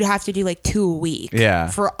like you'd have to do like 2 a week. Yeah.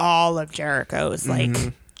 For all of Jericho's like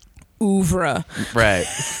oeuvre. Right.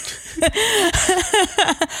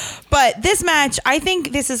 But this match, I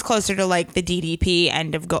think this is closer to like the DDP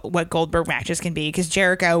end of what Goldberg matches can be, because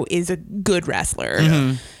Jericho is a good wrestler.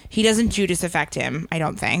 Mm-hmm. He doesn't Judas affect him, I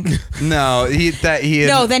don't think. No, he had,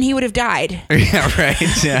 No, then he would have died. yeah,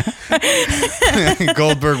 right. Yeah.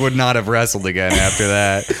 Goldberg would not have wrestled again after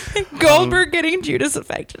that. Goldberg getting Judas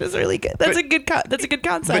affected is really good. That's a good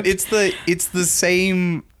concept. But it's the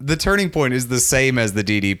same. The turning point is the same as the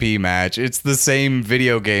DDP match. It's the same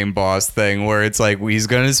video game boss thing where it's like, he's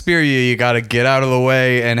gonna spear you. You got to get out of the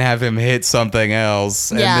way and have him hit something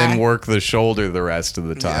else, Yeah. and then work the shoulder the rest of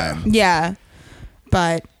the time. Yeah.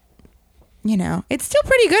 But, you know, it's still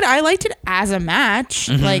pretty good. I liked it as a match.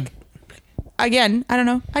 Mm-hmm. Like, again, I don't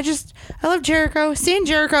know. I love Jericho. Seeing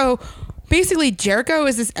Jericho, basically, Jericho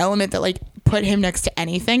is this element that, like, put him next to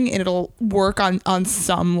anything and it'll work on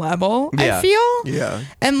some level, Yeah. I feel. Yeah.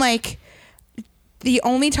 And, like, the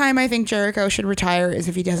only time I think Jericho should retire is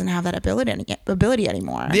if he doesn't have that ability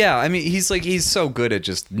anymore. Yeah, I mean, he's so good at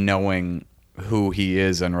just knowing who he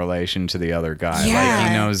is in relation to the other guy.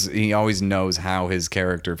 Yeah. Like he always knows how his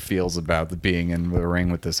character feels about being in the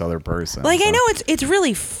ring with this other person. Like, I So- know it's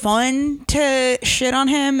really fun to shit on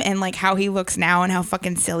him and like how he looks now and how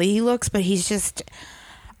fucking silly he looks, but he's just,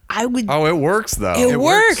 Oh, it works though. it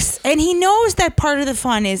works. And he knows that part of the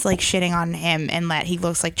fun is like shitting on him and that he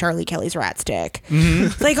looks like Charlie Kelly's rat stick.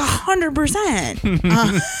 Like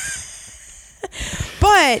 100%.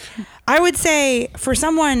 But I would say for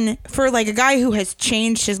like a guy who has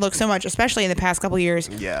changed his look so much, especially in the past couple years,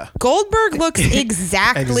 Yeah. Goldberg looks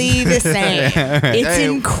exactly the same. It's Hey,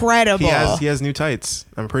 incredible. He has new tights.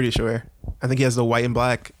 I'm pretty sure. I think he has the white and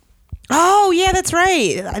black. Oh, yeah, that's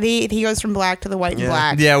right. He goes from black to the white and Yeah.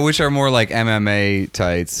 black. Yeah, which are more like MMA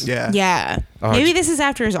tights. Yeah. Yeah. Oh, Maybe this is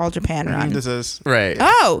after his All Japan run. This is Right.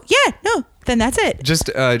 Oh, yeah. No, then that's it. Just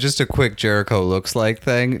a quick Jericho looks like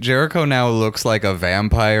thing. Jericho now looks like a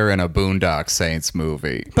vampire in a Boondock Saints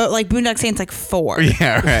movie. But like Boondock Saints, like 4.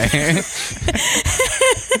 Yeah, right.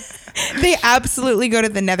 They absolutely go to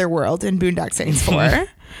the netherworld in Boondock Saints 4.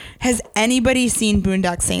 Has anybody seen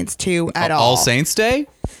Boondock Saints 2 at all? All Saints Day?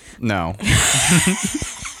 No.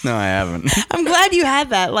 No, I haven't. I'm glad you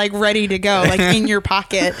had that like ready to go, like in your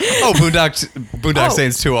pocket. Oh, Boondock Oh.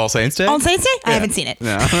 Saints 2 All Saints Day? All Saints Day? I haven't seen it.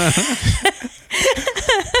 No.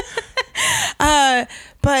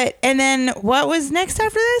 But and then what was next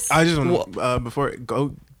after this? I just want to before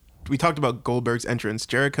we talked about Goldberg's entrance.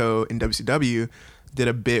 Jericho in WCW did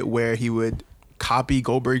a bit where he would copy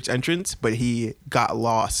Goldberg's entrance, but he got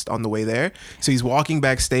lost on the way there. So he's walking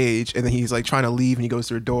backstage, and then he's like trying to leave, and he goes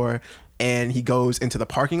through a door, and he goes into the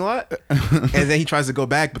parking lot, and then he tries to go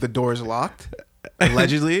back, but the door is locked,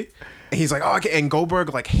 allegedly. And he's like, oh, okay. And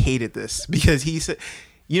Goldberg like hated this because he said,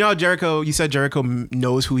 you know, Jericho, you said Jericho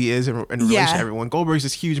knows who he is in relation to everyone. Goldberg's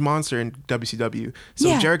this huge monster in WCW.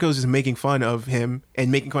 So Jericho's just making fun of him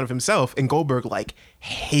and making fun of himself. And Goldberg like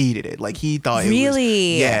hated it. Like he thought it was.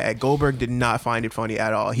 Yeah, Goldberg did not find it funny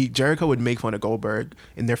at all. Jericho would make fun of Goldberg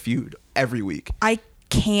in their feud every week. I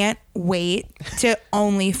can't wait to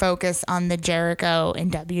only focus on the Jericho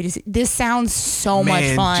and WCW. This sounds so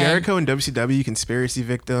much fun. Jericho and WCW conspiracy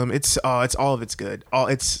victim. It's all of it's good.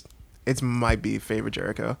 It's might be favorite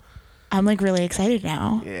Jericho. I'm like really excited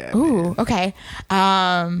now. Yeah. Ooh, man. okay.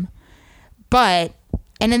 But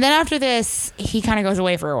and then after this, he kind of goes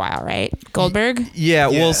away for a while, right? Goldberg? Yeah,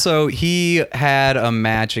 well, so he had a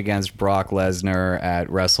match against Brock Lesnar at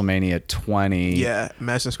WrestleMania 20. Yeah,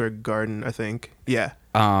 Madison Square Garden, I think. Yeah.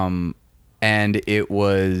 And it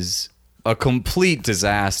was a complete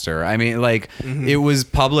disaster. I mean, like, it was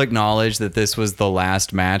public knowledge that this was the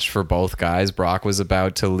last match for both guys. Brock was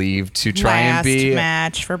about to leave to try and be... Last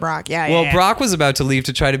match for Brock, Well, Brock was about to leave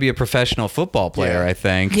to try to be a professional football player, I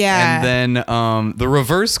think. Yeah. And then the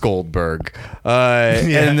reverse Goldberg.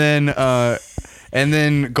 And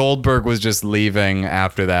then Goldberg was just leaving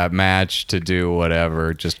after that match to do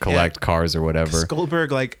whatever, just collect cars or whatever.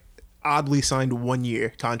 Goldberg, like, oddly signed 1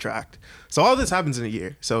 year contract. So all this happens in a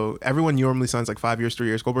year. So everyone normally signs like 5 years, 3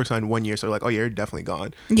 years. Goldberg signed 1 year. So they're like, oh, yeah, you're definitely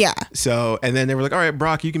gone. Yeah. So, and then they were like, all right,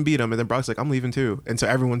 Brock, you can beat him. And then Brock's like, I'm leaving too. And so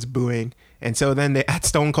everyone's booing. And so then they add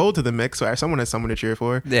Stone Cold to the mix. So someone has someone to cheer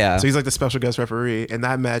for. Yeah. So he's like the special guest referee. And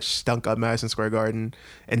that match stunk up Madison Square Garden.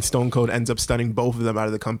 And Stone Cold ends up stunning both of them out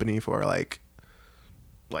of the company for like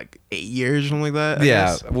 8 years or something like that. I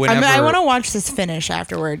guess. I want to watch this finish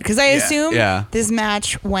afterward because I assume this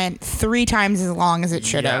match went 3 times as long as it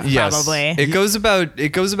should have. Probably. It goes about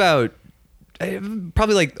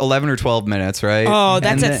probably like 11 or 12 minutes, right? Oh,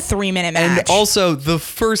 that's a 3-minute match. And also the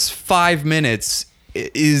first 5 minutes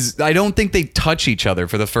is I don't think they touch each other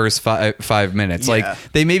for the first 5 minutes. Yeah.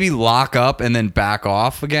 Like they maybe lock up and then back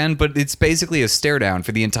off again, but it's basically a stare down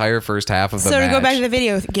for the entire first half of the match. So to go back to the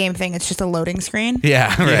video game thing, it's just a loading screen? Yeah,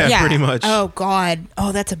 right. Yeah, pretty much. Oh God.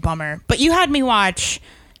 Oh, that's a bummer. But you had me watch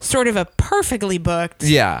sort of a perfectly booked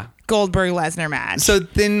Goldberg Lesnar match. So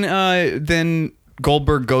then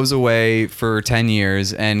Goldberg goes away for 10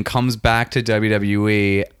 years and comes back to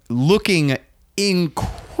WWE looking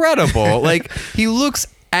incredible. Like he looks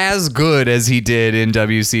as good as he did in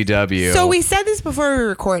WCW. So we said this before we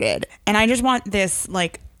recorded, and I just want this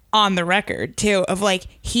like on the record too of like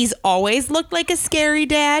he's always looked like a scary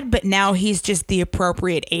dad, but now he's just the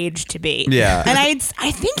appropriate age to be. Yeah. And I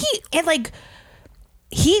think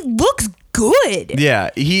he looks good. Yeah,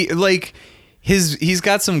 he's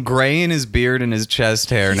got some gray in his beard and his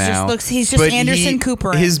chest hair now. He's just Anderson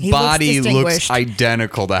Cooper. His body looks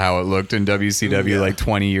identical to how it looked in WCW like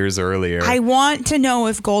 20 years earlier. I want to know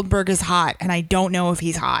if Goldberg is hot, and I don't know if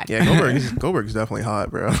he's hot. Yeah, Goldberg's definitely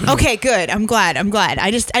hot, bro. Okay, good. I'm glad.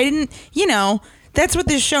 I didn't, that's what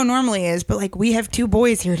this show normally is, but like we have 2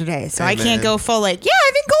 boys here today, so I can't go full like, yeah,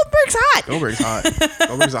 I think Goldberg's hot. Goldberg's hot.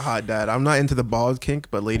 Goldberg's a hot dad. I'm not into the bald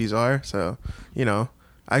kink, but ladies are, so,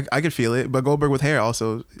 I could feel it, but Goldberg with hair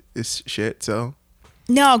also is shit. So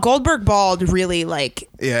no, Goldberg bald really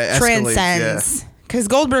transcends because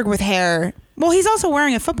Goldberg with hair. Well, he's also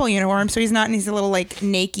wearing a football uniform, so he's not in his little like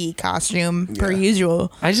Nike costume per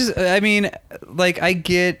usual. I mean, like I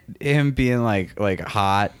get him being like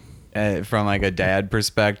hot from like a dad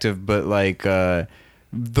perspective, but like the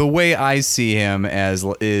way I see him as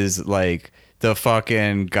is like the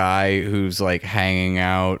fucking guy who's like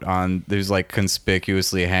who's like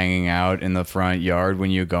conspicuously hanging out in the front yard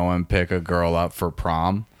when you go and pick a girl up for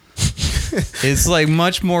prom. It's like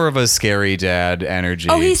much more of a scary dad energy.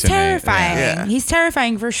 Oh, he's terrifying. Yeah. He's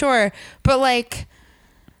terrifying for sure. But like,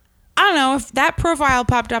 I don't know, if that profile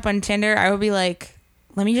popped up on Tinder, I would be like,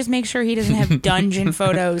 let me just make sure he doesn't have dungeon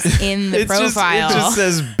photos in the profile. It just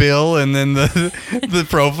says Bill, and then the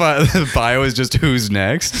profile, the bio is just who's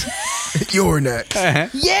next. You're next.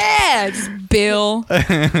 Yeah, just Bill,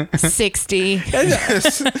 60.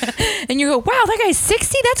 And you go, wow, that guy's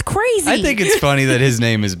 60? That's crazy. I think it's funny that his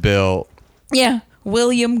name is Bill. Yeah,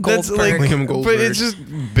 William Goldberg. That's like, William Goldberg. But it's just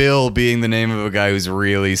Bill being the name of a guy who's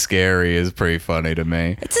really scary is pretty funny to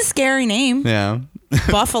me. It's a scary name. Yeah.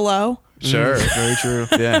 Buffalo. Sure. Very true.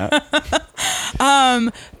 Yeah.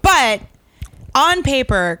 But on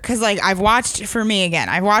paper, because like I've watched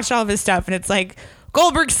all of his stuff, and it's like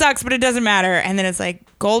Goldberg sucks, but it doesn't matter. And then it's like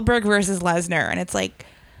Goldberg versus Lesnar. And it's like,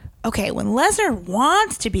 okay, when Lesnar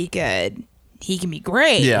wants to be good, he can be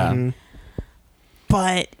great. Yeah.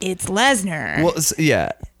 But it's Lesnar. Well,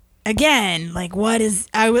 yeah. Again, like what is...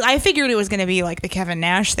 I figured it was going to be like the Kevin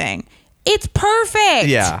Nash thing. It's perfect.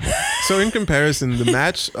 Yeah. So in comparison, the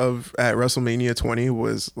match at WrestleMania 20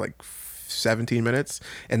 was like 17 minutes,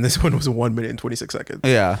 and this one was 1 minute and 26 seconds.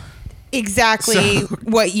 Yeah. Exactly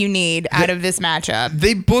what you need out of this matchup.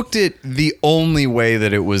 They booked it the only way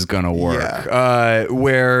that it was going to work. Yeah.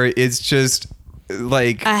 Where it's just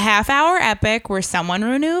like A half-hour epic where someone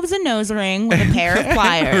removes a nose ring with a pair of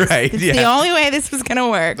pliers. Right, It's yeah. the only way this was going to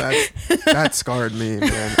work. That scarred me,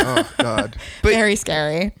 man. Oh God. But- Very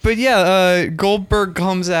scary. But yeah, Goldberg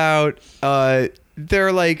comes out.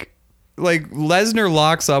 They're like Lesnar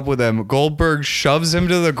locks up with him. Goldberg shoves him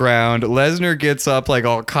to the ground. Lesnar gets up like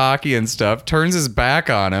all cocky and stuff, turns his back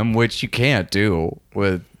on him, which you can't do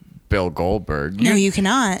with Bill Goldberg. No, you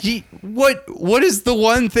cannot. What is the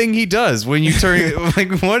one thing he does when you turn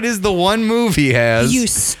like what is the one move he has? You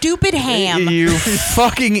stupid ham. You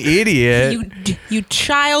fucking idiot. You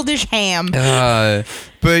childish ham.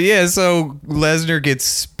 But yeah, so Lesnar gets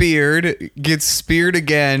speared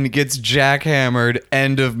again, gets jackhammered,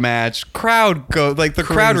 end of match. Crowd go like the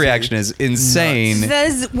crowd Crazy. reaction is insane.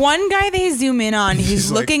 There's one guy they zoom in on who's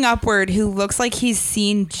He's like- looking upward who looks like he's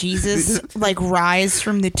seen Jesus like rise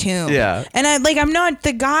from the tomb. Yeah. And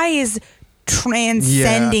the guy is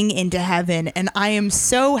transcending into heaven, and I am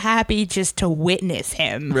so happy just to witness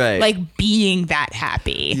him. Right. Like being that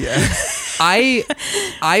happy. Yeah.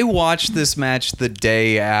 I watched this match the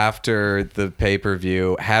day after the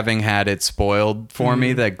pay-per-view, having had it spoiled for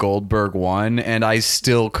me that Goldberg won, and I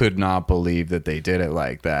still could not believe that they did it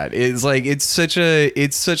like that. It's like it's such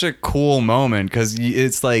a cool moment because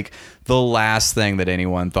it's like the last thing that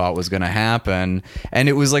anyone thought was going to happen, and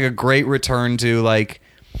it was like a great return to like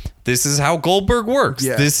this is how Goldberg works.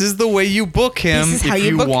 Yeah. This is the way you book him This is how if you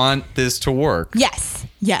you book- want this to work. Yes.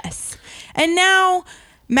 And now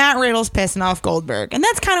Matt Riddle's pissing off Goldberg, and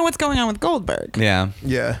that's kind of what's going on with Goldberg. Yeah.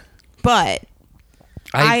 Yeah. But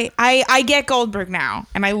I get Goldberg now,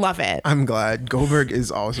 and I love it. I'm glad. Goldberg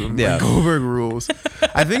is awesome. Yeah. Like, Goldberg rules.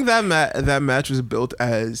 I think that match was built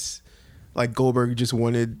as like Goldberg just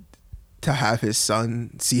wanted to have his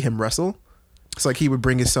son see him wrestle. It's like he would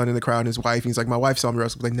bring his son in the crowd and his wife. And he's like, my wife saw me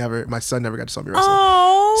wrestle, but my son never got to see me wrestle.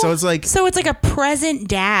 Oh. So it's like a present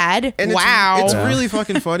dad. And Wow. It's really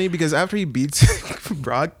fucking funny because after he beats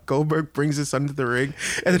Brock, Goldberg brings his son to the ring,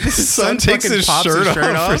 and then his son takes fucking his pops shirt his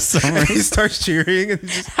shirt off off, for some and he starts cheering, and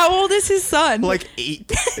he's just How old is his son? like 8.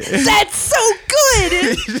 That's so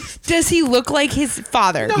good. Does he look like his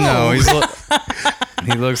father? No,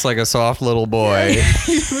 he looks like a soft little boy.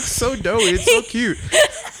 He looks so doughy. It's so cute.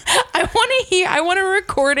 I want a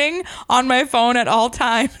recording on my phone at all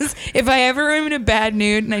times. If I ever am in a bad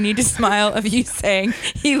mood and I need to smile, of you saying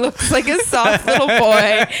he looks like a soft little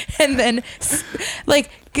boy, and then like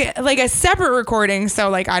a separate recording. So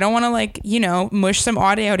like I don't want to mush some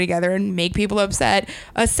audio together and make people upset.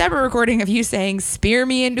 A separate recording of you saying spear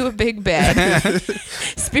me into a big bed,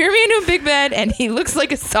 spear me into a big bed, and he looks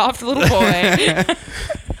like a soft little boy.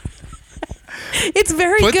 It's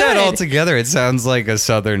very Put good. that all together, it sounds like a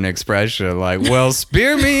southern expression. Like, well,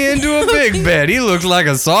 spear me into a big bed. He looks like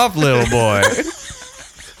a soft little boy.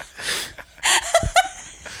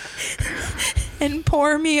 And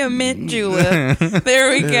pour me a mint julep. There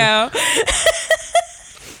we go.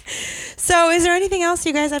 So, is there anything else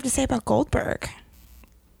you guys have to say about Goldberg?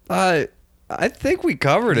 I think we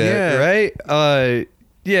covered it, Yeah. right?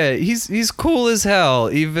 Yeah, he's cool as hell,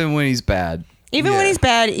 even when he's bad. Even when Yeah. he's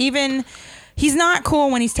bad, he's not cool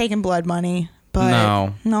when he's taking blood money.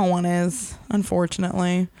 But no one is,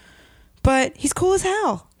 unfortunately. But he's cool as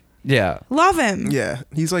hell. Yeah. Love him. Yeah,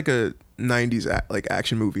 he's like a 90s like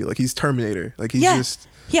action movie. Like he's Terminator. Like he's Yeah. just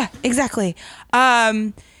Yeah, exactly.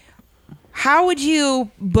 How would you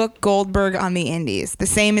book Goldberg on the indies? The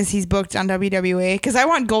same as he's booked on WWE? Because I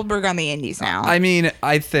want Goldberg on the indies now. I mean,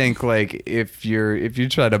 I think like if you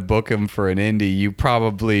try to book him for an indie, you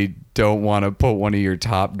probably don't want to put one of your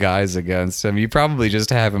top guys against him. You probably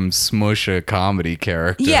just have him smush a comedy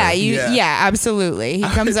character. Yeah, absolutely. He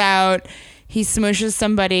comes out, he smushes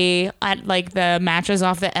somebody at like the matches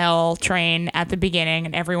off the L train at the beginning,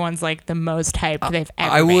 and everyone's like the most hyped they've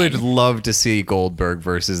ever I would been. love to see Goldberg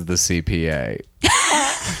versus the CPA.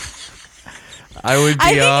 I would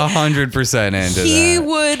I be think 100% into He that.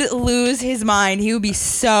 would lose his mind. He would be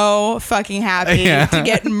so fucking happy Yeah. to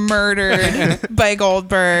get murdered by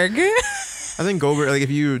Goldberg. I think Goldberg, like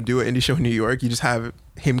if you do an indie show in New York, you just have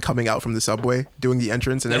him coming out from the subway, doing the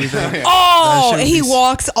entrance and everything. Oh, That shit he would be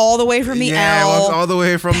walks all the way from the Yeah, L, walks all the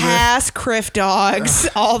way from past Criff Dogs,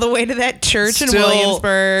 all the way to that church in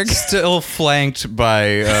Williamsburg. Still flanked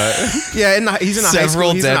by Yeah, he's in a high Several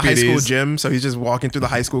school. He's in a high school deputies. gym, so he's just walking through the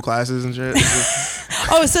high school classes and shit.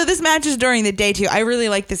 Oh, so this match is during the day too. I really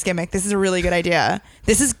like this gimmick. This is a really good idea.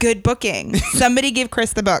 This is good booking. Somebody give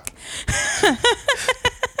Chris the book.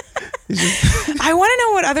 I want to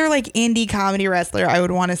know what other like indie comedy wrestler I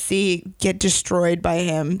would want to see get destroyed by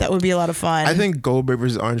him. That would be a lot of fun. I think Goldberg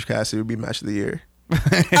versus Orange Cassidy would be match of the year.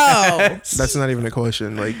 Oh That's not even a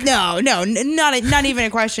question. Like, no, not even a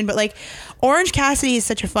question. But like, Orange Cassidy is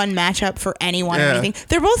such a fun matchup for anyone or Yeah. anything.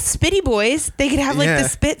 They're both spitty boys. They could have like Yeah. the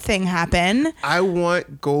spit thing happen. I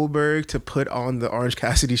want Goldberg to put on the Orange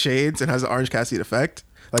Cassidy shades and has the Orange Cassidy effect.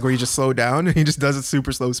 Like where he just slow down and he just does a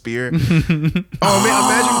super slow spear. Imagine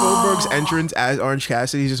Goldberg's entrance as Orange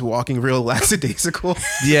Cassidy just walking real lackadaisical.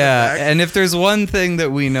 yeah. And if there's one thing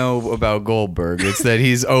that we know about Goldberg, it's that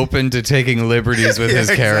he's open to taking liberties with his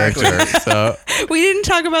exactly. character. So, We didn't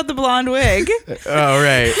talk about the blonde wig. oh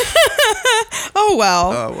right. Oh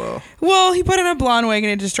well. Oh well. Well, he put on a blonde wig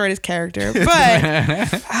and it destroyed his character. But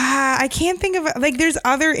I can't think of like there's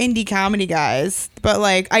other indie comedy guys, but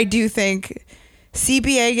like I do think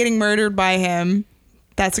CPA getting murdered by him.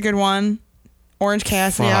 That's a good one. Orange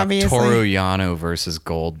Cassidy, Fuck, obviously. Toru Yano versus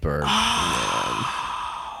Goldberg.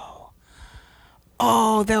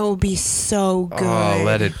 Oh, that would be so good. Oh,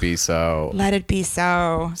 let it be so. Let it be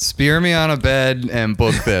so. Spear me on a bed and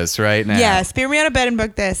book this right now. Yeah, spear me on a bed and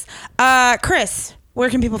book this. Chris, where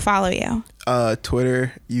can people follow you?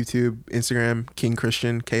 Twitter, YouTube, Instagram, King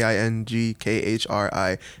Christian,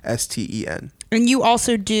 KINGKHRISTEN. And you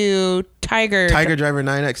also do Tiger Driver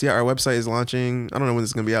 9X. Yeah, our website is launching. I don't know when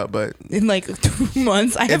this is gonna be out, but in like 2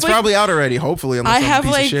 months. I have it's probably out already. Hopefully, unless I I'm a have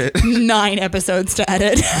piece like of shit. 9 episodes to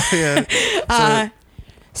edit. Yeah.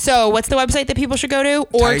 So what's the website that people should go to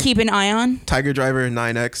or Tig- keep an eye on? Tiger Driver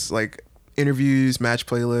 9X, like interviews, match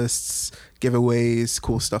playlists, giveaways,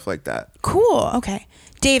 cool stuff like that. Cool. Okay.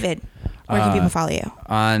 David, where can people follow you?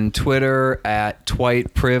 On Twitter at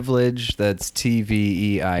Twite Privilege. That's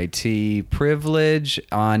TVEIT Privilege.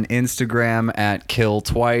 On Instagram at Kill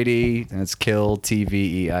Twitey. That's Kill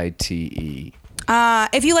TVEITE.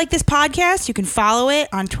 If you like this podcast, you can follow it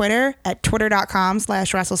on Twitter at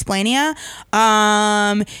twitter.com/WrestleSplania.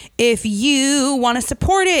 If you want to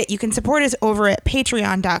support it, you can support us over at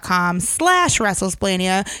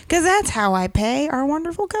patreon.com/WrestleSplania because that's how I pay our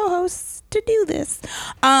wonderful co-hosts to do this.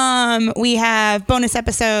 We have bonus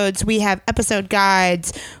episodes. We have episode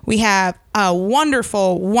guides. We have a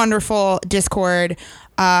wonderful, wonderful Discord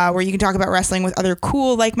where you can talk about wrestling with other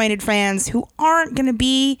cool, like-minded fans who aren't going to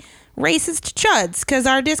be racist chuds because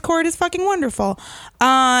our Discord is fucking wonderful.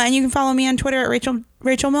 And you can follow me on Twitter at Rachel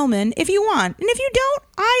Millman if you want. And if you don't,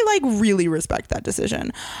 I like really respect that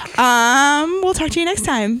decision. We'll talk to you next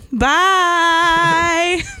time. Bye.